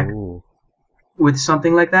came back with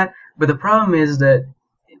something like that. But the problem is that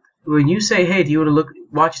when you say, hey, do you want to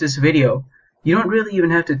watch this video, you don't really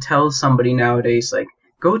even have to tell somebody nowadays, like,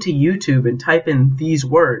 go to YouTube and type in these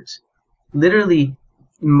words. Literally,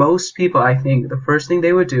 most people, I think, the first thing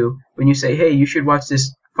they would do when you say, hey, you should watch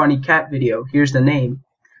this funny cat video, here's the name,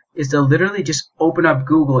 is they'll literally just open up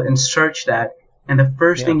Google and search that, and the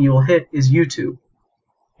first thing you will hit is YouTube.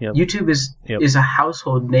 Yep. YouTube is a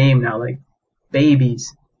household name now, like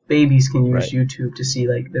babies can use YouTube to see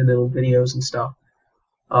like their little videos and stuff.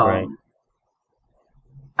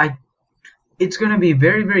 It's going to be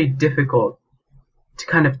very, very difficult to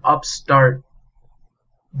kind of upstart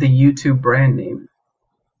the YouTube brand name.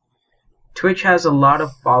 Twitch has a lot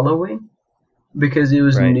of following because it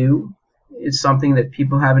was new. It's something that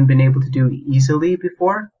people haven't been able to do easily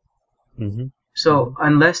before. Mm-hmm. So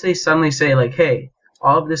unless they suddenly say like, hey,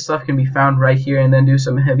 all of this stuff can be found right here, and then do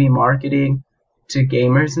some heavy marketing to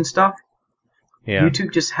gamers and stuff,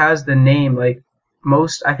 YouTube just has the name. Like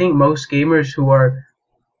I think most gamers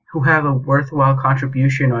who have a worthwhile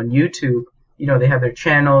contribution on YouTube, they have their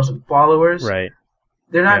channels and followers. Right.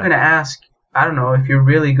 They're not going to ask, I don't know, if you're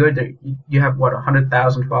really good, you have,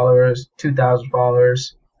 100,000 followers, 2,000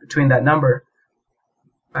 followers, between that number.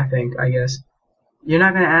 I guess. You're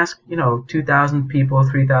not going to ask, 2,000 people,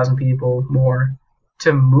 3,000 people more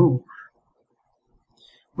to move.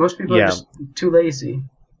 Most people are just too lazy.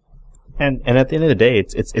 And at the end of the day,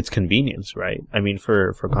 it's convenience, right? I mean,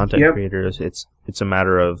 for content creators, it's a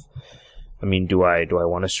matter of, I mean, do I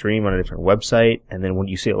want to stream on a different website? And then what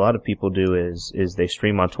you see a lot of people do is they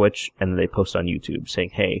stream on Twitch and then they post on YouTube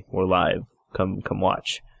saying, "Hey, we're live. Come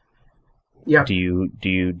watch." Yeah. Do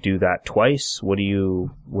you do that twice? Where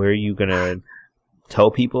are you gonna tell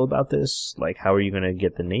people about this? Like, how are you gonna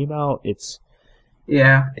get the name out? It's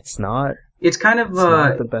not. It's kind of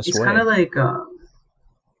not the best way. It's kind of like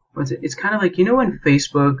It's kind of like, when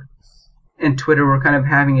Facebook and Twitter were kind of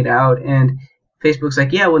having it out, and Facebook's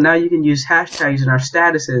like, yeah, well, now you can use hashtags in our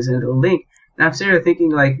statuses and it'll link. And I'm sitting there thinking,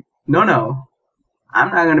 like, no, I'm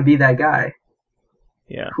not gonna be that guy.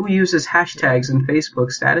 Yeah. Who uses hashtags in Facebook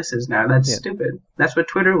statuses now? That's stupid. That's what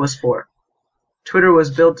Twitter was for. Twitter was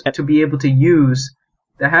built to be able to use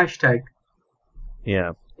the hashtag.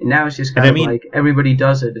 Yeah. And now it's just kind of like everybody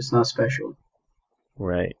does it. It's not special.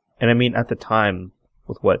 Right. And I mean, at the time,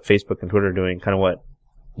 with what Facebook and Twitter are doing, kind of what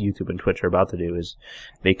YouTube and Twitch are about to do, is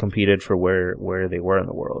they competed for where they were in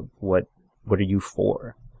the world. What are you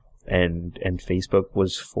for? And Facebook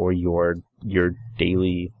was for your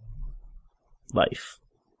daily life.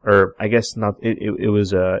 Or I guess not. It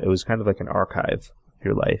was kind of like an archive of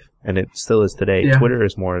your life, and it still is today. Yeah. Twitter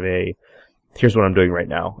is more of a, here's what I'm doing right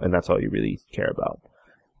now, and that's all you really care about.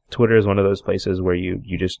 Twitter is one of those places where you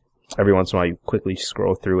just, every once in a while you quickly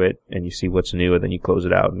scroll through it and you see what's new, and then you close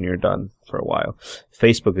it out and you're done for a while.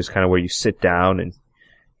 Facebook is kind of where you sit down and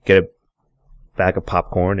get a bag of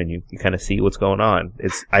popcorn and you kind of see what's going on.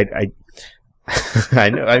 I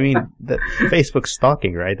know. I mean, Facebook's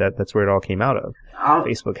stalking, right? That's where it all came out of.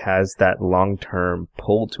 Facebook has that long-term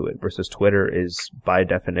pull to it, versus Twitter is, by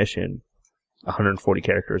definition, 140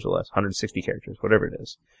 characters or less, 160 characters, whatever it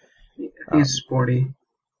is. I think it's 40.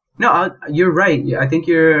 No, you're right. I think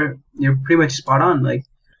you're pretty much spot on. Like,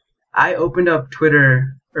 I opened up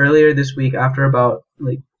Twitter earlier this week after about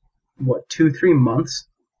 2-3 months.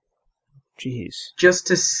 Jeez. Just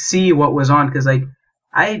to see what was on, because I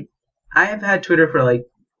have had Twitter for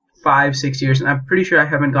 5-6 years, and I'm pretty sure I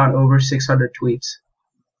haven't gone over 600 tweets.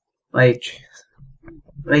 It's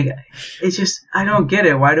just, I don't get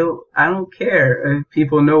it. I don't care if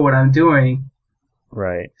people know what I'm doing.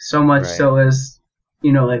 Right. So much so as,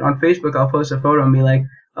 on Facebook, I'll post a photo and be like,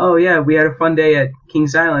 oh yeah, we had a fun day at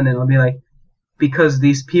Kings Island, and I'll be like, because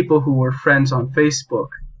these people who were friends on Facebook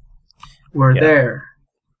were there.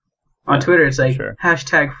 On Twitter, it's like,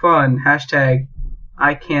 hashtag fun, hashtag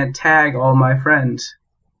I can't tag all my friends.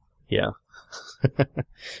 Yeah. And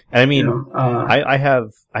I mean, I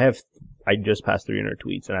just passed 300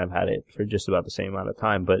 tweets, and I've had it for just about the same amount of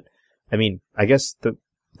time. But I mean, I guess the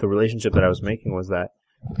relationship that I was making was that,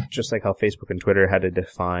 just like how Facebook and Twitter had to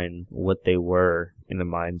define what they were in the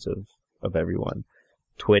minds of everyone,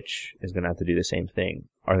 Twitch is going to have to do the same thing.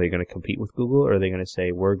 Are they going to compete with Google, or are they going to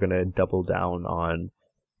say, we're going to double down on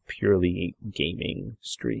purely gaming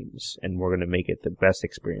streams, and we're going to make it the best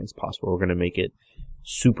experience possible? We're going to make it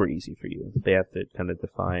super easy for you. They have to kind of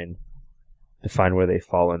define where they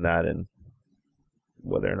fall in that, and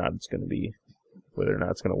whether or not it's going to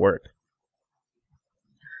work.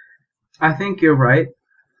 I think you're right.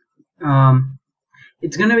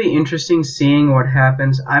 It's going to be interesting seeing what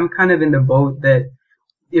happens. I'm kind of in the boat that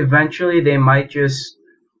eventually they might just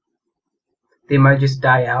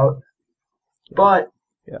die out. But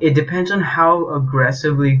it depends on how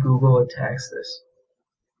aggressively Google attacks this.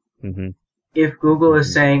 Mm-hmm. If Google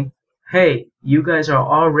is saying, hey, you guys are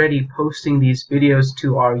already posting these videos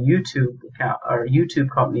to our YouTube account, our YouTube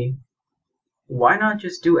company, why not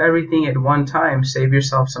just do everything at one time, save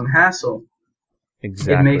yourself some hassle?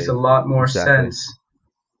 Exactly. It makes a lot more sense.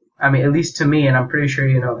 I mean, at least to me, and I'm pretty sure,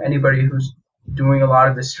 anybody who's doing a lot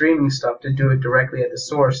of the streaming stuff, to do it directly at the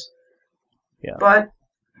source. Yeah. But,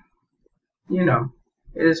 it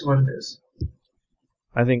is what it is.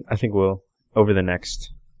 I think we'll, over the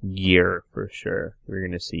next year for sure, we're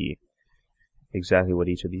going to see exactly what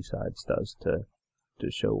each of these sides does to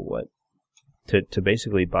show what to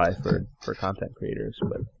basically buy for content creators.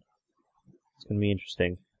 But it's going to be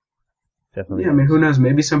interesting. Definitely. Yeah, I mean, who knows?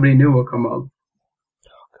 Maybe somebody new will come up.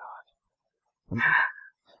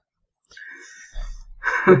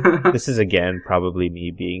 Oh God. This is again probably me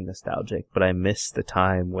being nostalgic, but I miss the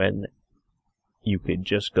time when you could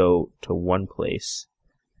just go to one place,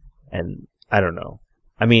 and I don't know.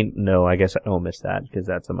 I mean, no, I guess I don't miss that, because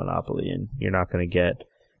that's a monopoly, and you're not gonna get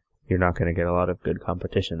a lot of good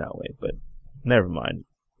competition that way. But never mind.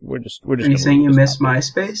 we're just. Are you saying you miss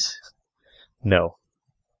MySpace? No.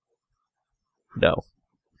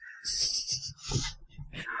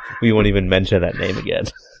 We won't even mention that name again.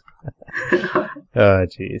 Oh,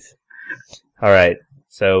 jeez. All right.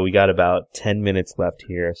 So we got about 10 minutes left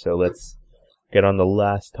here. So let's get on the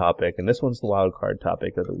last topic. And this one's the wild card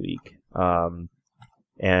topic of the week.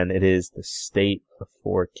 And it is the state of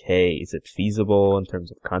 4K. Is it feasible in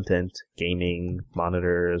terms of content, gaming,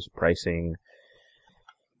 monitors, pricing?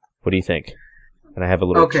 What do you think? And I have a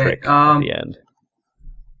little trick at the end.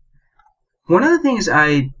 One of the things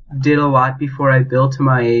I did a lot before I built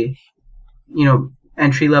my,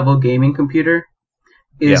 entry-level gaming computer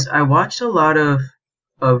is I watched a lot of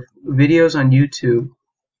videos on YouTube,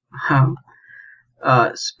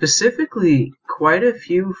 specifically quite a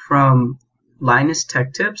few from Linus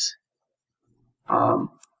Tech Tips. I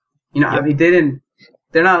mean,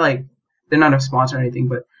 they're not a sponsor or anything,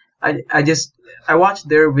 but I watched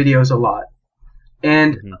their videos a lot.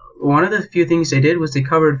 And one of the few things they did was they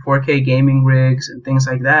covered 4K gaming rigs and things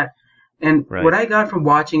like that. And what I got from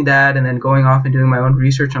watching that and then going off and doing my own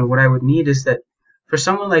research on what I would need is that for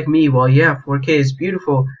someone like me, 4K is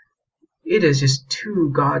beautiful, it is just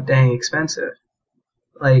too goddamn expensive.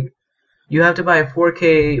 Like, you have to buy a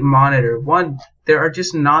 4K monitor. One, there are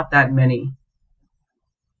just not that many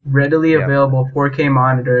readily available 4K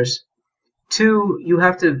monitors. Two, you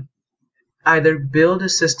have to either build a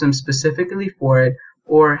system specifically for it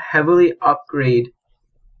or heavily upgrade,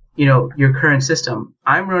 your current system.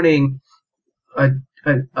 I'm running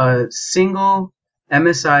a single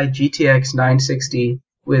MSI GTX 960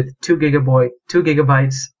 with 2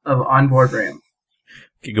 gigabytes of onboard RAM.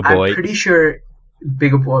 I'm pretty sure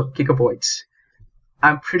gigabytes.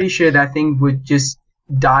 I'm pretty sure that thing would just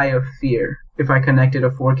die of fear if I connected a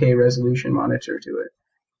 4K resolution monitor to it.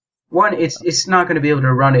 One, it's not going to be able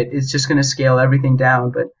to run it. It's just going to scale everything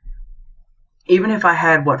down. But even if I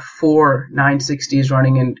had 4 960s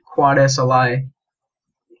running in quad SLI,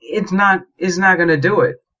 it's not going to do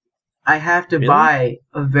it. I have to buy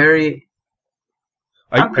a very.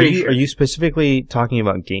 Are you specifically talking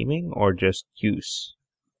about gaming or just use?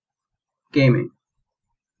 Gaming.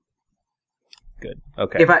 Good.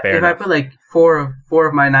 Okay. If I put four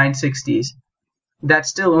of my 960s, that's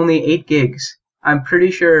still only 8 gigs. I'm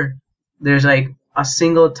pretty sure there's a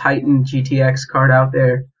single Titan GTX card out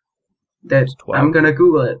there that I'm gonna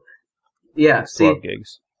Google it. Yeah, it's 12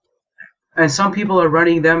 gigs. And some people are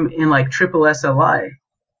running them in triple SLI,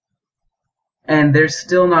 and they're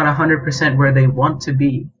still not 100% where they want to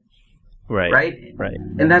be. Right.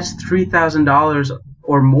 And that's $3,000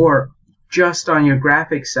 or more just on your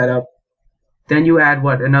graphics setup. Then you add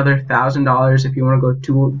another $1,000 if you want to go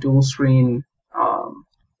dual screen,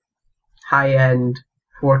 high end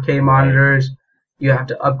 4K monitors. You have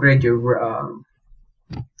to upgrade your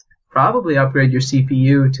probably upgrade your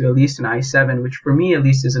CPU to at least an i7, which for me at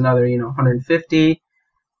least is another 150.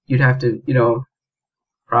 You'd have to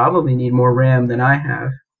probably need more RAM than I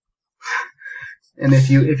have. And if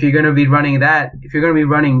you're going to be running that, if you're going to be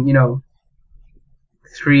running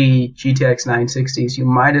 3 GTX 960s, you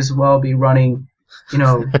might as well be running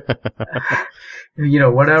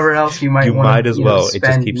whatever else you might want to spend it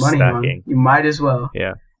just keeps money stacking. on. You might as well.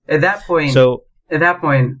 Yeah. At that point,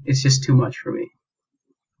 it's just too much for me.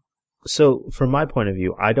 So from my point of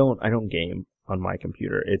view, I don't game on my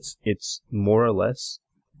computer. It's more or less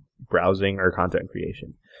browsing or content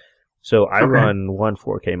creation. So I run one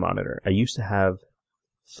 4K monitor. I used to have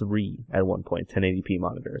 3 at one point, 1080p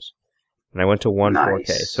monitors. And I went to one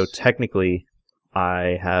 4K. So technically,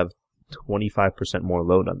 I have 25% more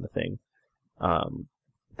load on the thing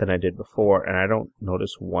than I did before, and I don't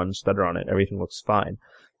notice one stutter on it. Everything looks fine.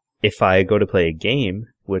 If I go to play a game,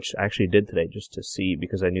 which I actually did today just to see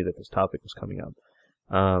because I knew that this topic was coming up,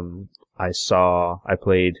 I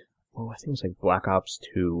played, I think it was Black Ops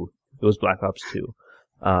 2. It was Black Ops 2.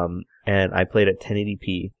 And I played at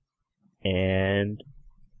 1080p, and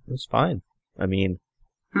it was fine. I mean,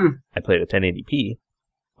 I played at 1080p,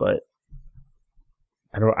 but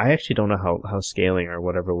I actually don't know how scaling or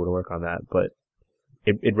whatever would work on that, but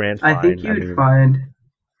it ran fine. I think you'd find.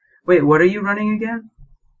 Wait, what are you running again?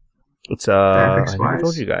 It's I never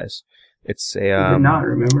told you guys. It's a. I did not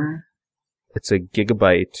remember. It's a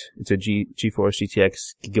gigabyte. It's a GeForce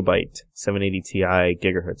GTX Gigabyte 780 Ti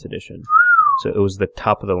gigahertz edition. So it was the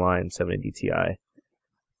top of the line 780 Ti.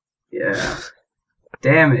 Yeah.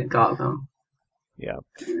 Damn it, Gotham. Yeah.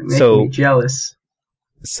 Making me jealous.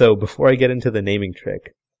 So before I get into the naming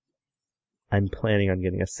trick, I'm planning on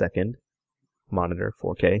getting a second monitor,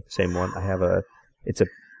 4K, same one. I have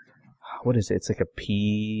what is it? It's like a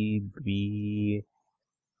PV,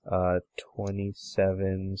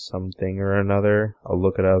 27 something or another. I'll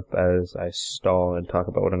look it up as I stall and talk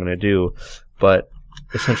about what I'm going to do. But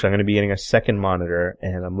essentially, I'm going to be getting a second monitor,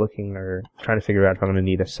 and I'm looking or trying to figure out if I'm going to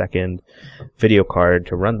need a second video card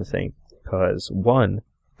to run the thing. Because one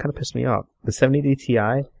kind of pissed me off. The 7080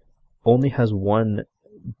 Ti only has one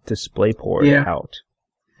display port out.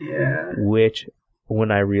 Yeah. Which,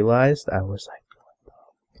 when I realized, I was like,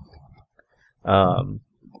 kind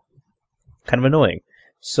of annoying.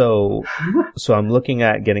 So I'm looking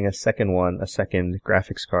at getting a second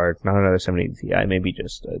graphics card, not another 7080 Ti, maybe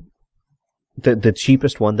just the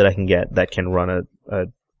cheapest one that I can get that can run a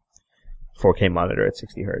 4K monitor at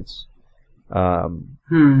 60 hertz.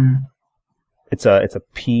 It's a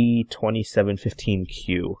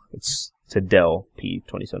P2715Q. It's a Dell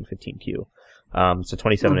P2715Q. It's a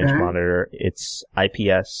 27-inch monitor. It's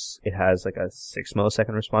IPS. It has like a 6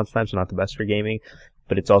 millisecond response time, so not the best for gaming,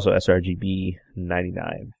 but it's also sRGB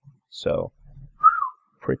 99. So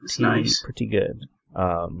pretty good.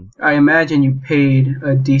 I imagine you paid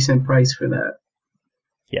a decent price for that.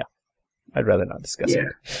 Yeah. I'd rather not discuss it.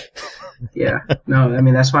 Yeah. No, I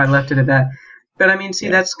mean, that's why I left it at that. But I mean, see,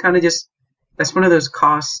 that's kind of that's one of those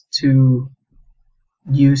cost to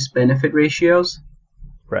use benefit ratios.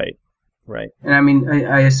 Right. And I mean,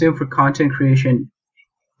 I assume for content creation,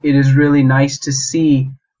 it is really nice to see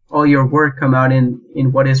all your work come out in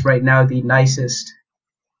what is right now the nicest,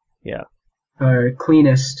 or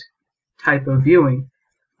cleanest type of viewing.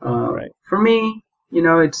 Right. For me,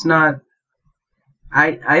 it's not.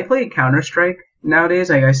 I play Counter-Strike nowadays.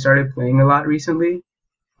 Like, I started playing a lot recently,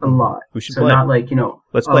 a lot. We should so play. Not like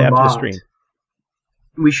Let's play after lot. the stream.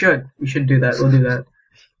 We should do that. We'll do that.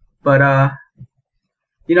 But I'm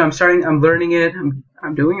learning it.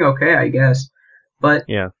 I'm doing okay, I guess. But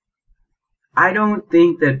I don't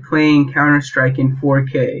think that playing Counter-Strike in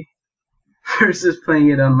 4K versus playing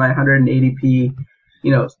it on my 180p,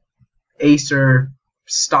 Acer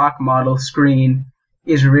stock model screen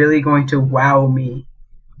is really going to wow me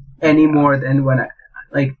any more than when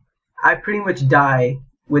I pretty much die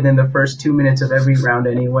within the first 2 minutes of every round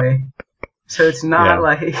anyway. So it's not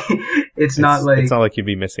it's not like you'd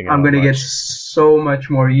be missing out. I'm going to get so much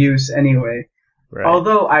more use anyway. Right.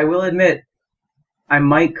 Although I will admit, I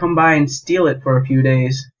might come by and steal it for a few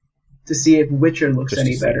days to see if Witcher looks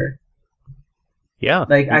any better. Yeah.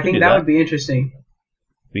 I think that would be interesting.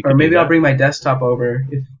 Or maybe I'll bring my desktop over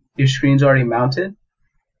if your screen's already mounted.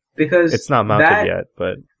 Because it's not mounted yet,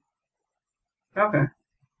 but okay.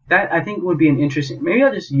 That I think would be an interesting. Maybe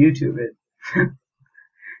I'll just YouTube it.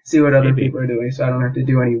 See what other people are doing, so I don't have to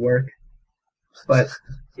do any work. But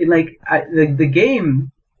the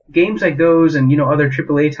games like those and other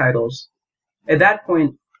AAA titles, at that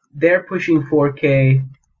point they're pushing 4K,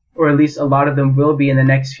 or at least a lot of them will be in the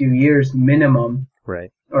next few years minimum.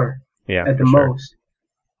 Right. Or at the most.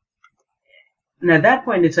 And at that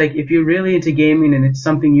point, it's like, if you're really into gaming and it's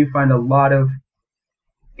something you find a lot of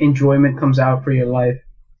enjoyment comes out for your life,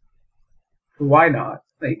 why not?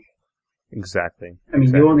 Exactly. I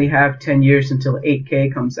mean, you only have 10 years until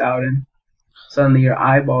 8K comes out, and suddenly your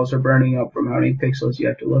eyeballs are burning up from how many pixels you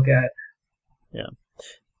have to look at. Yeah.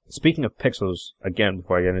 Speaking of pixels, again,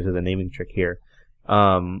 before I get into the naming trick here,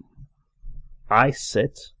 I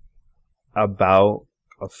sit about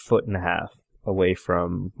 1.5 feet away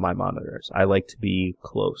from my monitors. I like to be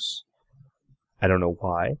close. I don't know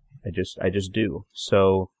why. I just do.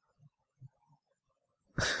 So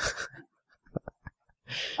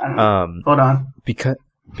hold on.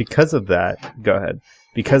 Because of that, go ahead.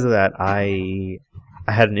 Because of that, I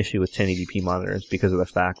had an issue with 1080p monitors because of the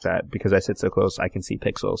fact that because I sit so close, I can see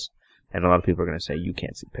pixels. And a lot of people are going to say, you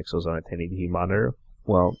can't see pixels on a 1080p monitor.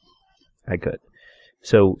 Well, I could.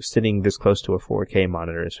 So sitting this close to a 4K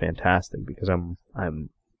monitor is fantastic because I'm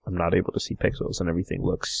not able to see pixels and everything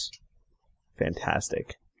looks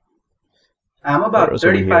fantastic. I'm about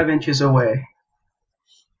 35 inches away.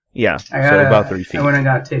 Yeah, so about 3 feet. I went and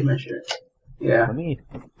got a tape measure. Yeah.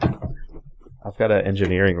 I've got an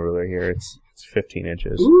engineering ruler here. It's 15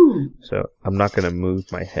 inches. Ooh. So I'm not going to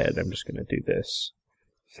move my head. I'm just going to do this.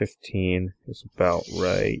 15 is about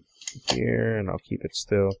right here, and I'll keep it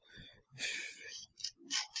still.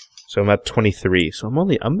 So I'm at 23. So I'm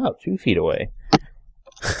about 2 feet away.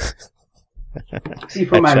 See,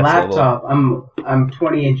 for my laptop, I'm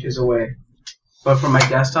 20 inches away. But for my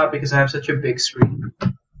desktop, because I have such a big screen.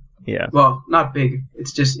 Yeah. Well, not big.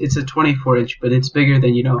 It's a 24-inch, but it's bigger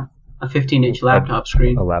than, a 15-inch laptop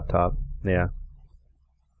screen. A laptop, yeah.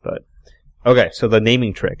 But, okay, so the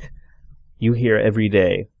naming trick. You hear every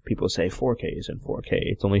day people say 4K is in 4K.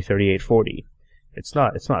 It's only 3840. It's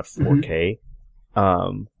not 4K.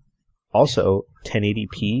 Also,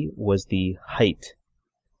 1080p was the height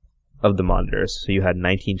of the monitors. So you had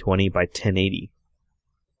 1920 by 1080,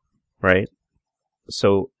 right?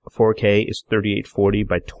 So 4K is 3840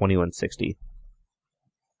 by 2160.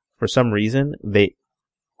 For some reason, they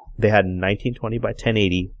had 1920 by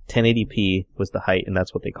 1080. 1080p was the height, and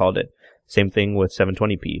that's what they called it. Same thing with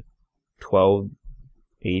 720p.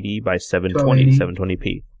 1280 by 720,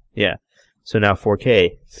 720p. Yeah. So now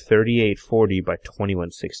 4K, 3840 by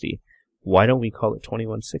 2160. Why don't we call it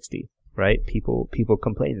 2160? Right? People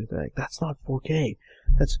complain. They're like, that's not 4K.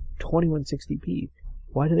 That's 2160p.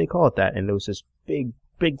 Why do they call it that? And there was this big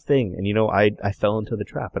thing. And I fell into the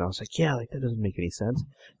trap, and I was like, yeah, like that doesn't make any sense.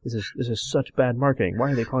 This is such bad marketing.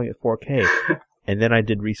 Why are they calling it 4K? And then I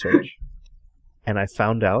did research, and I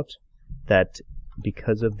found out that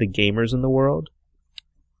because of the gamers in the world,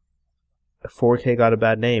 4K got a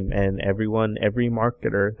bad name, and every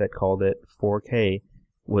marketer that called it 4K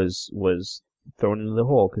was thrown into the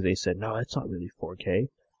hole because they said, no, it's not really 4K.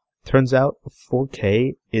 Turns out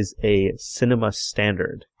 4K is a cinema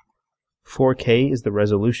standard. 4K is the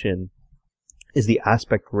resolution, is the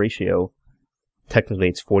aspect ratio. Technically,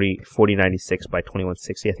 it's 4096 by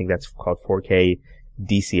 2160. I think that's called 4K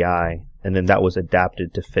DCI. And then that was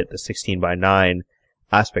adapted to fit the 16 by 9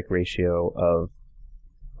 aspect ratio of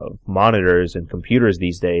monitors and computers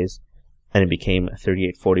these days. And it became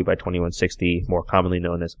 3840 by 2160, more commonly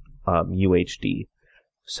known as UHD.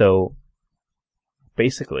 So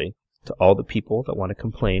basically, to all the people that want to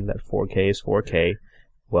complain that 4K is 4K,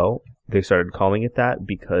 well, they started calling it that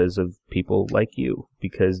because of people like you.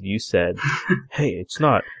 Because you said, hey, it's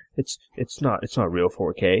not real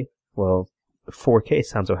 4K. Well, 4K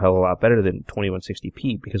sounds a hell of a lot better than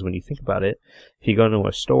 2160p, because when you think about it, if you go into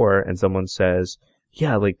a store and someone says,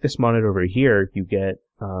 yeah, like this monitor over here, you get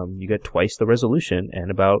twice the resolution and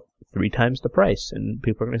about 3 times the price. And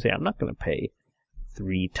people are going to say, I'm not going to pay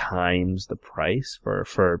 3 times the price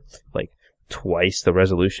for like twice the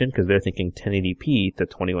resolution, because they're thinking 1080p to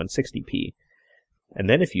 2160p. And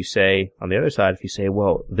then if you say, on the other side, if you say,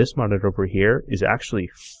 well, this monitor over here is actually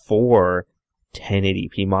 4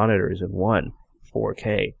 1080p monitors in one 4K,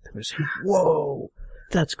 they're going to say, whoa,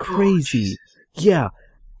 that's crazy. Yeah,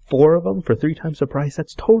 4 of them for 3 times the price,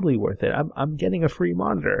 that's totally worth it. I'm getting a free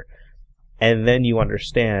monitor. And then you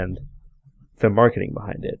understand the marketing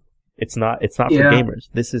behind it. It's not for gamers.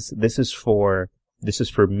 This is for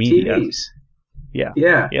media. TVs. Yeah.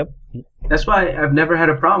 Yeah. Yep. That's why I've never had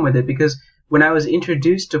a problem with it, because when I was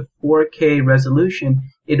introduced to 4K resolution,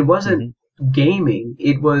 it wasn't gaming.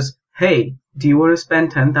 It was, hey, do you want to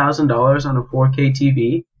spend $10,000 on a 4K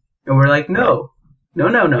TV? And we're like, no,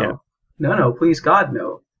 no, please God,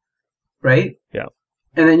 no. Right? Yeah.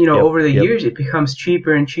 And then, over the years, it becomes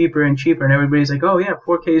cheaper and cheaper and cheaper, and everybody's like, oh yeah,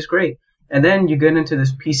 4K is great. And then you get into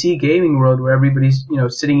this PC gaming world where everybody's,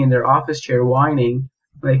 sitting in their office chair whining,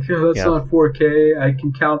 like, oh, that's not 4K, I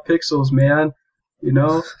can count pixels, man.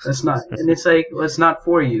 That's not, and it's like, well, it's not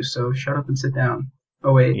for you, so shut up and sit down.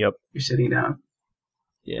 Oh wait, you're sitting down.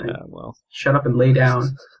 Yeah, like, well. Shut up and lay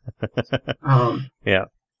down. Yeah.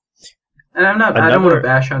 And I don't want to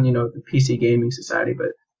bash on, the PC gaming society, but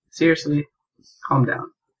seriously, calm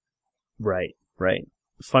down. Right.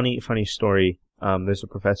 Funny story. There's a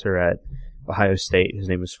professor at Ohio State. His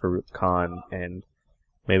name is Farouk Khan, and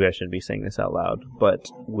maybe I shouldn't be saying this out loud, but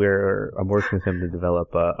I'm working with him to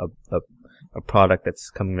develop a product that's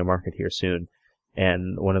coming to market here soon.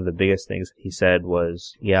 And one of the biggest things he said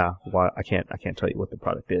was, I can't tell you what the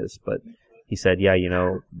product is, but he said,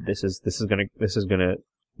 this is gonna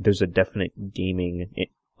there's a definite gaming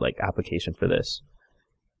like application for this.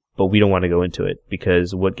 But we don't want to go into it,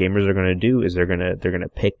 because what gamers are going to do is they're going to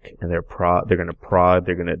pick, and they're going to prod,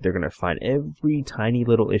 they're going to find every tiny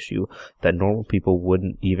little issue that normal people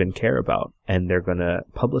wouldn't even care about, and they're going to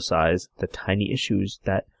publicize the tiny issues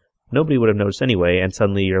that nobody would have noticed anyway, and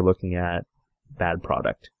suddenly you're looking at bad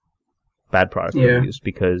product reviews,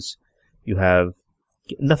 because you have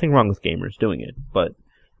nothing wrong with gamers doing it, but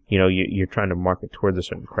you're trying to market towards a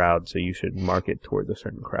certain crowd, so you should market towards a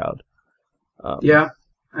certain crowd.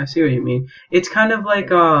 I see what you mean. It's kind of like,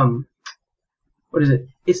 what is it?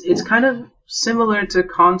 It's kind of similar to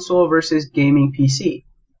console versus gaming PC.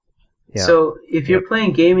 Yeah. So if you're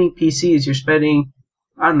playing gaming PCs, you're spending,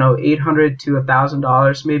 I don't know, $800 to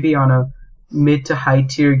 $1,000 maybe on a mid to high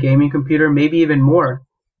tier gaming computer, maybe even more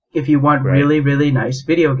if you want really, really nice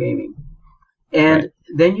video gaming. And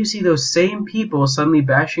then you see those same people suddenly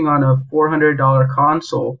bashing on a $400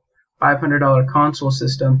 console, $500 console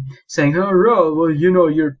system, saying, oh, well,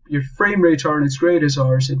 your frame rates aren't as great as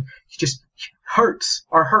ours, and it just hurts.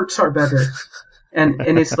 Our hurts are better. And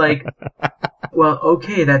it's like, well,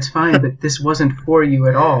 okay, that's fine, but this wasn't for you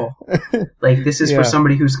at all. Like, this is for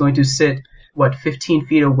somebody who's going to sit, 15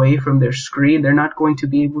 feet away from their screen. They're not going to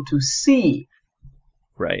be able to see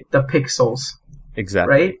the pixels.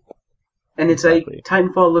 Exactly. Right? And it's like,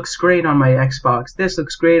 Titanfall looks great on my Xbox. This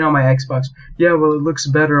looks great on my Xbox. Yeah, well, it looks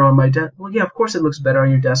better on my desktop. Well, yeah, of course it looks better on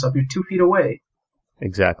your desktop. You're 2 feet away.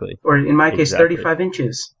 Exactly. Or in my case, 35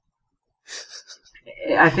 inches.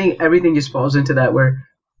 I think everything just falls into that where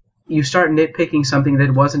you start nitpicking something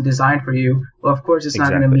that wasn't designed for you. Well, of course, it's not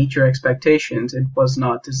going to meet your expectations. It was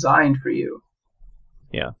not designed for you.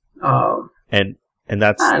 Yeah. And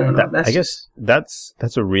that's, I don't know. I guess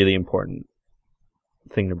that's a really important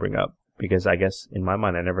thing to bring up, because I guess in my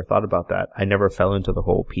mind I never thought about that. I never fell into the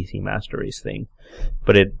whole PC Master Race thing,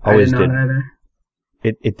 but it always did. Either.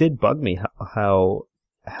 It did bug me how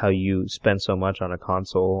you spend so much on a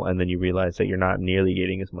console and then you realize that you're not nearly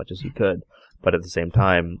getting as much as you could, but at the same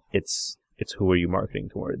time it's who are you marketing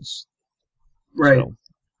towards? Right. So,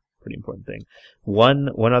 pretty important thing.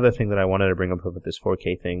 One other thing that I wanted to bring up with this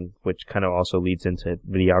 4K thing, which kind of also leads into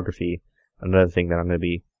videography, another thing that I'm going to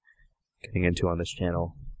be getting into on this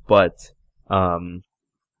channel. But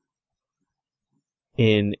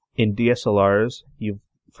in DSLRs,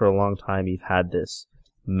 for a long time you've had this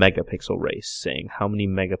megapixel race, saying how many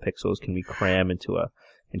megapixels can we cram into a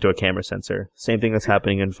camera sensor. Same thing that's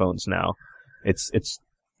happening in phones now. It's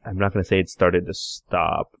I'm not going to say it started to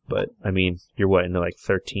stop, but I mean, you're into like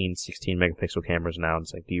 13, 16 megapixel cameras now.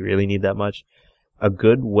 It's like, do you really need that much? A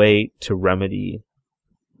good way to remedy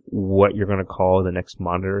what you're going to call the next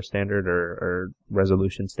monitor standard or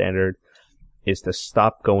resolution standard is to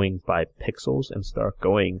stop going by pixels and start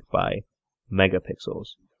going by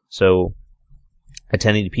megapixels. So a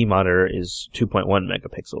 1080p monitor is 2.1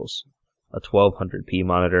 megapixels. A 1200p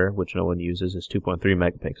monitor, which no one uses, is 2.3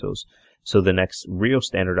 megapixels. So the next real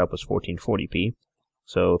standard up was 1440p,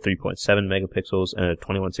 so 3.7 megapixels, and a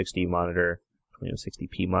 2160p monitor,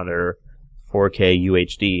 4K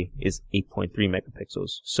UHD is 8.3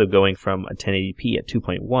 megapixels. So going from a 1080p at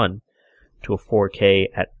 2.1 to a 4K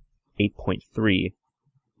at 8.3,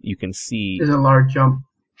 you can see there's a large jump.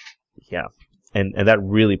 Yeah, and that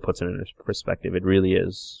really puts it in perspective. It really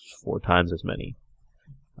is 4 times as many.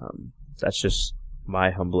 That's just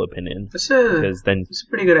my humble opinion. It's a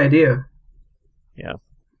pretty good idea. Yeah.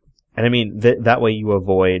 And I mean, that way you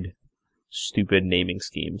avoid stupid naming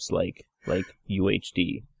schemes like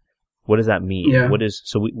UHD. What does that mean? Yeah.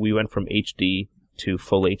 So we went from HD to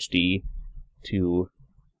full HD to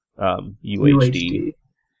UHD.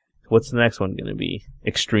 What's the next one going to be?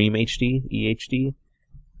 Extreme HD? EHD?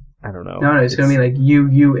 I don't know. No, it's going to be like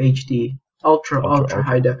UHD. Ultra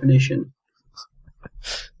high definition.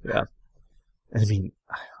 Yeah. I mean,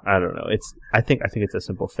 I don't know. I think it's a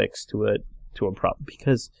simple fix to a problem,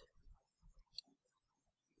 because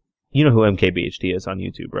you know who MKBHD is on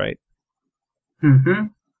YouTube, right? Mm-hmm.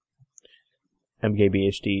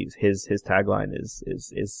 MKBHD, his tagline is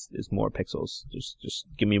more pixels. Just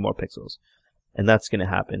give me more pixels, and that's going to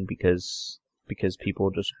happen because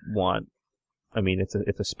people just want. I mean, it's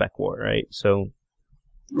a spec war, right? So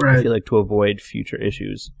right. I feel like to avoid future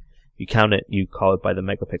issues, you call it by the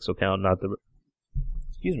megapixel count, not the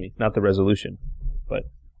resolution. But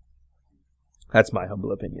that's my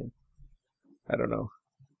humble opinion. I don't know.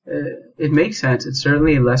 It makes sense. It's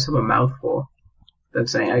certainly less of a mouthful than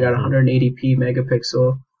saying I got 180p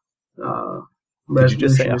megapixel resolution. Did you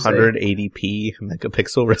just say 180p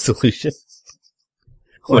megapixel resolution?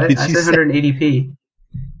 What? I said 180p.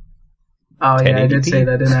 Oh, yeah, I did say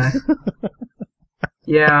that, didn't I?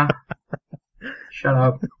 Yeah. Shut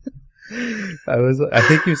up. I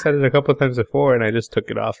think you said it a couple of times before, and I just took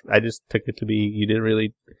it off. I just took it to be you didn't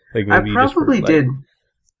really. Like, maybe I probably did.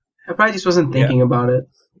 I probably just wasn't thinking about it.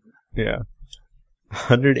 Yeah.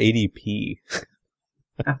 180p.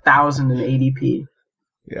 1080p.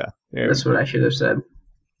 Yeah. That's what I should have said.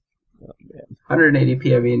 Oh, man.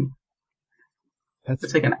 180p. I mean,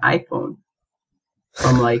 it's like an iPhone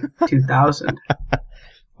from like 2000. It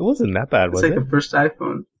wasn't that bad, was it? It's like the first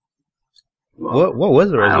iPhone. Well, what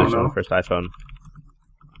was the resolution of the first iPhone?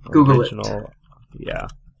 Google it. Yeah.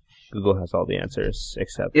 Google has all the answers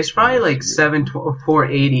except... It's probably like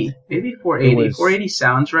 480. Maybe 480. 480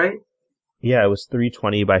 sounds right. Yeah, it was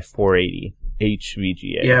 320 by 480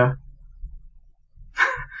 HVGA. Yeah.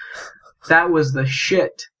 That was the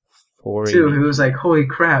shit. 480. Too. It was like, holy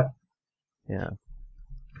crap. Yeah.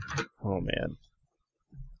 Oh, man.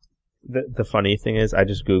 The funny thing is, I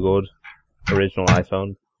just Googled original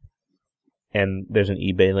iPhone, and there's an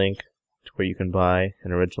eBay link to where you can buy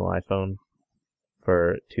an original iPhone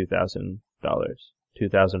for $2,000.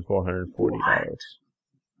 $2,440.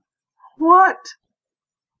 What?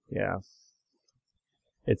 Yeah.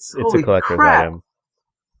 It's Holy a collector's crap. item.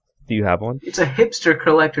 Do you have one? It's a hipster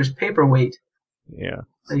collector's paperweight. Yeah.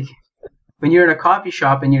 Like, when you're in a coffee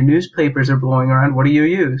shop and your newspapers are blowing around, what do you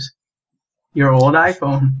use? Your old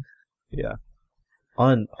iPhone. Yeah.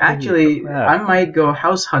 Actually, I might go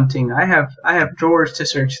house hunting. I have drawers to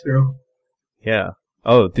search through. Yeah.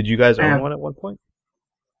 Oh, did you guys own one at one point?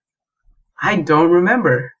 I don't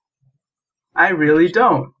remember. I really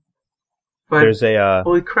don't. But there's a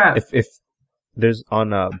holy crap! If there's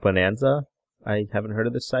on Bonanza, I haven't heard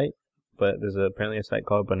of this site, but there's apparently a site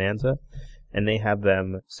called Bonanza, and they have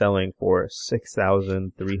them selling for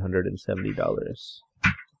 $6,370.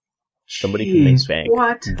 Somebody can make bank.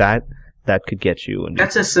 What? That could get you.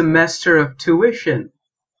 That's a semester of tuition.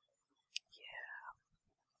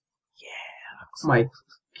 Yeah. Oh my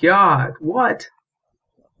God! What?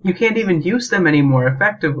 You can't even use them anymore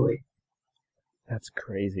effectively. That's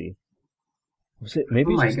crazy.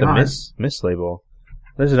 Maybe it's just a mislabel.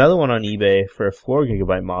 There's another one on eBay for a 4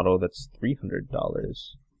 GB model that's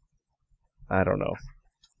 $300. I don't know.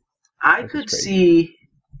 I could see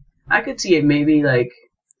it maybe like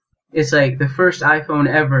it's like the first iPhone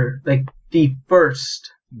ever, like the first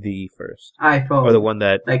iPhone, or the one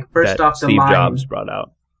that like first that off the Steve line. Jobs brought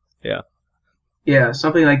out. Yeah. Yeah,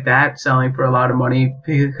 something like that, selling for a lot of money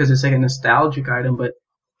because it's like a nostalgic item. But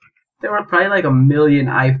there were probably like 1 million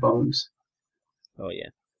iPhones. Oh yeah.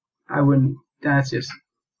 I wouldn't. That's just.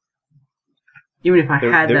 Even if I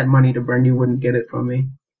had that money to burn, you wouldn't get it from me.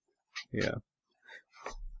 Yeah.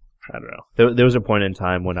 I don't know. There was a point in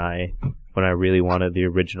time when I really wanted the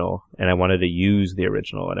original, and I wanted to use the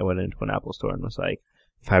original, and I went into an Apple store and was like,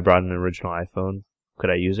 if I brought an original iPhone, could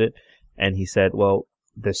I use it? And he said, well,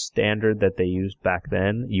 the standard that they used back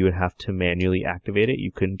then, you would have to manually activate it.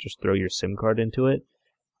 You couldn't just throw your SIM card into it.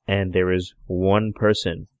 And there is one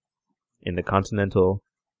person in the continental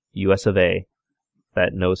US of A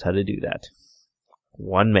that knows how to do that.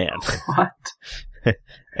 One man. What?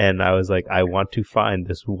 And I was like, I want to find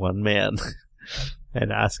this one man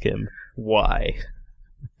and ask him why.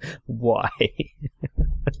 Why?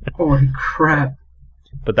 Holy crap.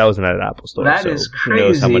 But that wasn't at an Apple store. That so is crazy. Who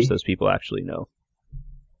knows how much those people actually know.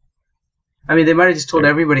 I mean, they might have just told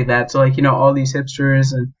everybody that. So, like, all these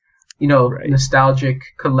hipsters and, nostalgic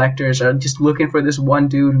collectors are just looking for this one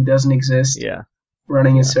dude who doesn't exist. Yeah.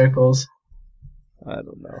 Running in circles. I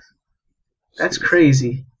don't know. That's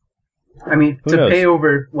crazy. I mean, Who to knows? pay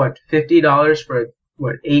over, $50 for a,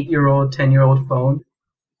 8-year-old, 10-year-old phone?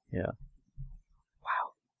 Yeah.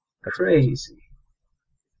 Wow. That's crazy.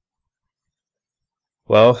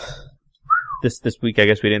 Well, this week I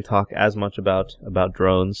guess we didn't talk as much about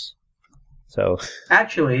drones. So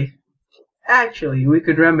Actually, we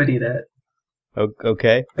could remedy that.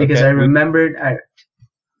 Okay. Because okay. I remembered.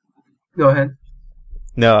 Go ahead.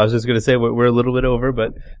 No, I was just gonna say we're a little bit over,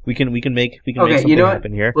 but we can make something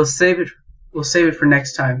happen here. We'll save it for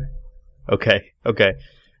next time. Okay.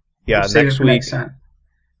 Yeah,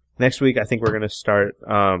 next week I think we're gonna start.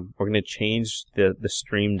 We're gonna change the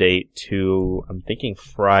stream date to, I'm thinking,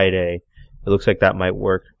 Friday. It looks like that might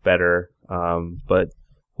work better. But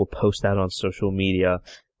we'll post that on social media.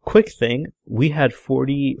 Quick thing, we had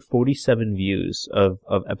 47 views of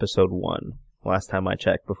episode 1 last time I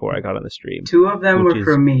checked before I got on the stream. 2 of them were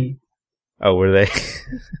for me. Oh, were they?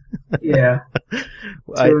 Yeah.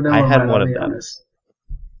 I had one of them. Honest.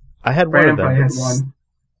 I had one of them. Brandon probably had one.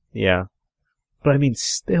 Yeah. But I mean,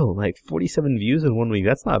 still, 47 views in 1 week,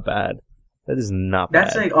 that's not bad. That is not bad.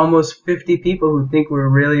 That's like almost 50 people who think we're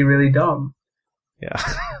really, really dumb. Yeah.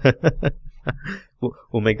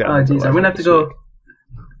 We'll make that. Oh, jeez. I'm going to have to go. Week.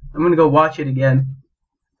 I'm going to go watch it again.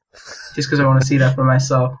 Just because I want to see that for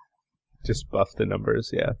myself. Just buff the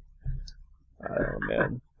numbers, yeah. Oh,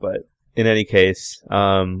 man. But in any case,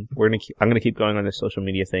 I'm going to keep going on this social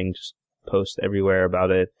media thing. Just post everywhere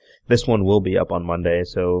about it. This one will be up on Monday,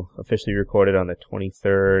 so officially recorded on the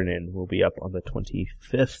 23rd, and will be up on the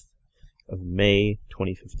 25th of May,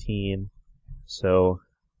 2015. So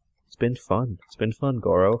it's been fun. It's been fun,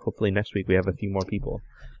 Goro. Hopefully next week we have a few more people.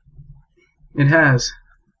 It has.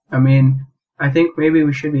 I mean, I think maybe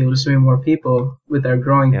we should be able to swing more people with our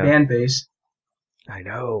growing fan base. I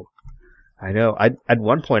know. At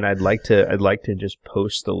one point, I'd like to just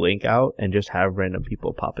post the link out and just have random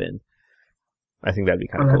people pop in. I think that'd be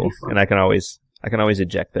kind of cool, and I can always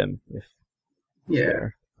eject them if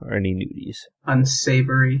there are any nudies.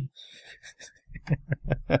 Unsavory.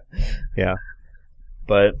 Yeah,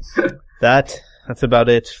 but that's about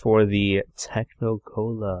it for the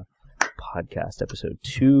Technocola podcast, episode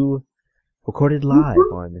 2, recorded live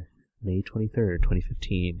on May 23rd,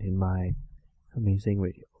 2015, in my amazing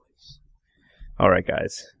radio voice. All right,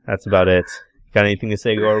 guys. That's about it. Got anything to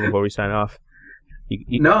say, Gore, before we sign off?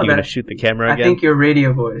 No, you gonna shoot the camera again? I think your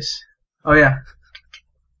radio voice. Oh yeah.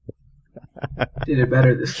 Did it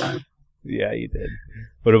better this time. Yeah, you did.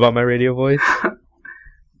 What about my radio voice?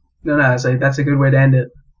 No, I was like, that's a good way to end it.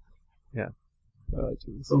 Yeah. Oh,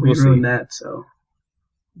 but we ruined that, so.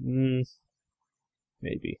 Maybe.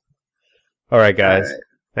 All right, guys. All right.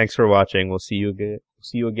 Thanks for watching. We'll see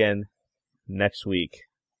you again next week.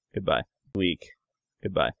 Goodbye. Week.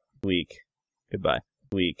 Goodbye. Week. Goodbye.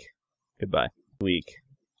 Week. Goodbye. Week.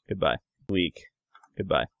 Goodbye. Week.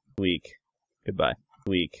 Goodbye. Week. Goodbye.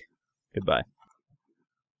 Week. Goodbye.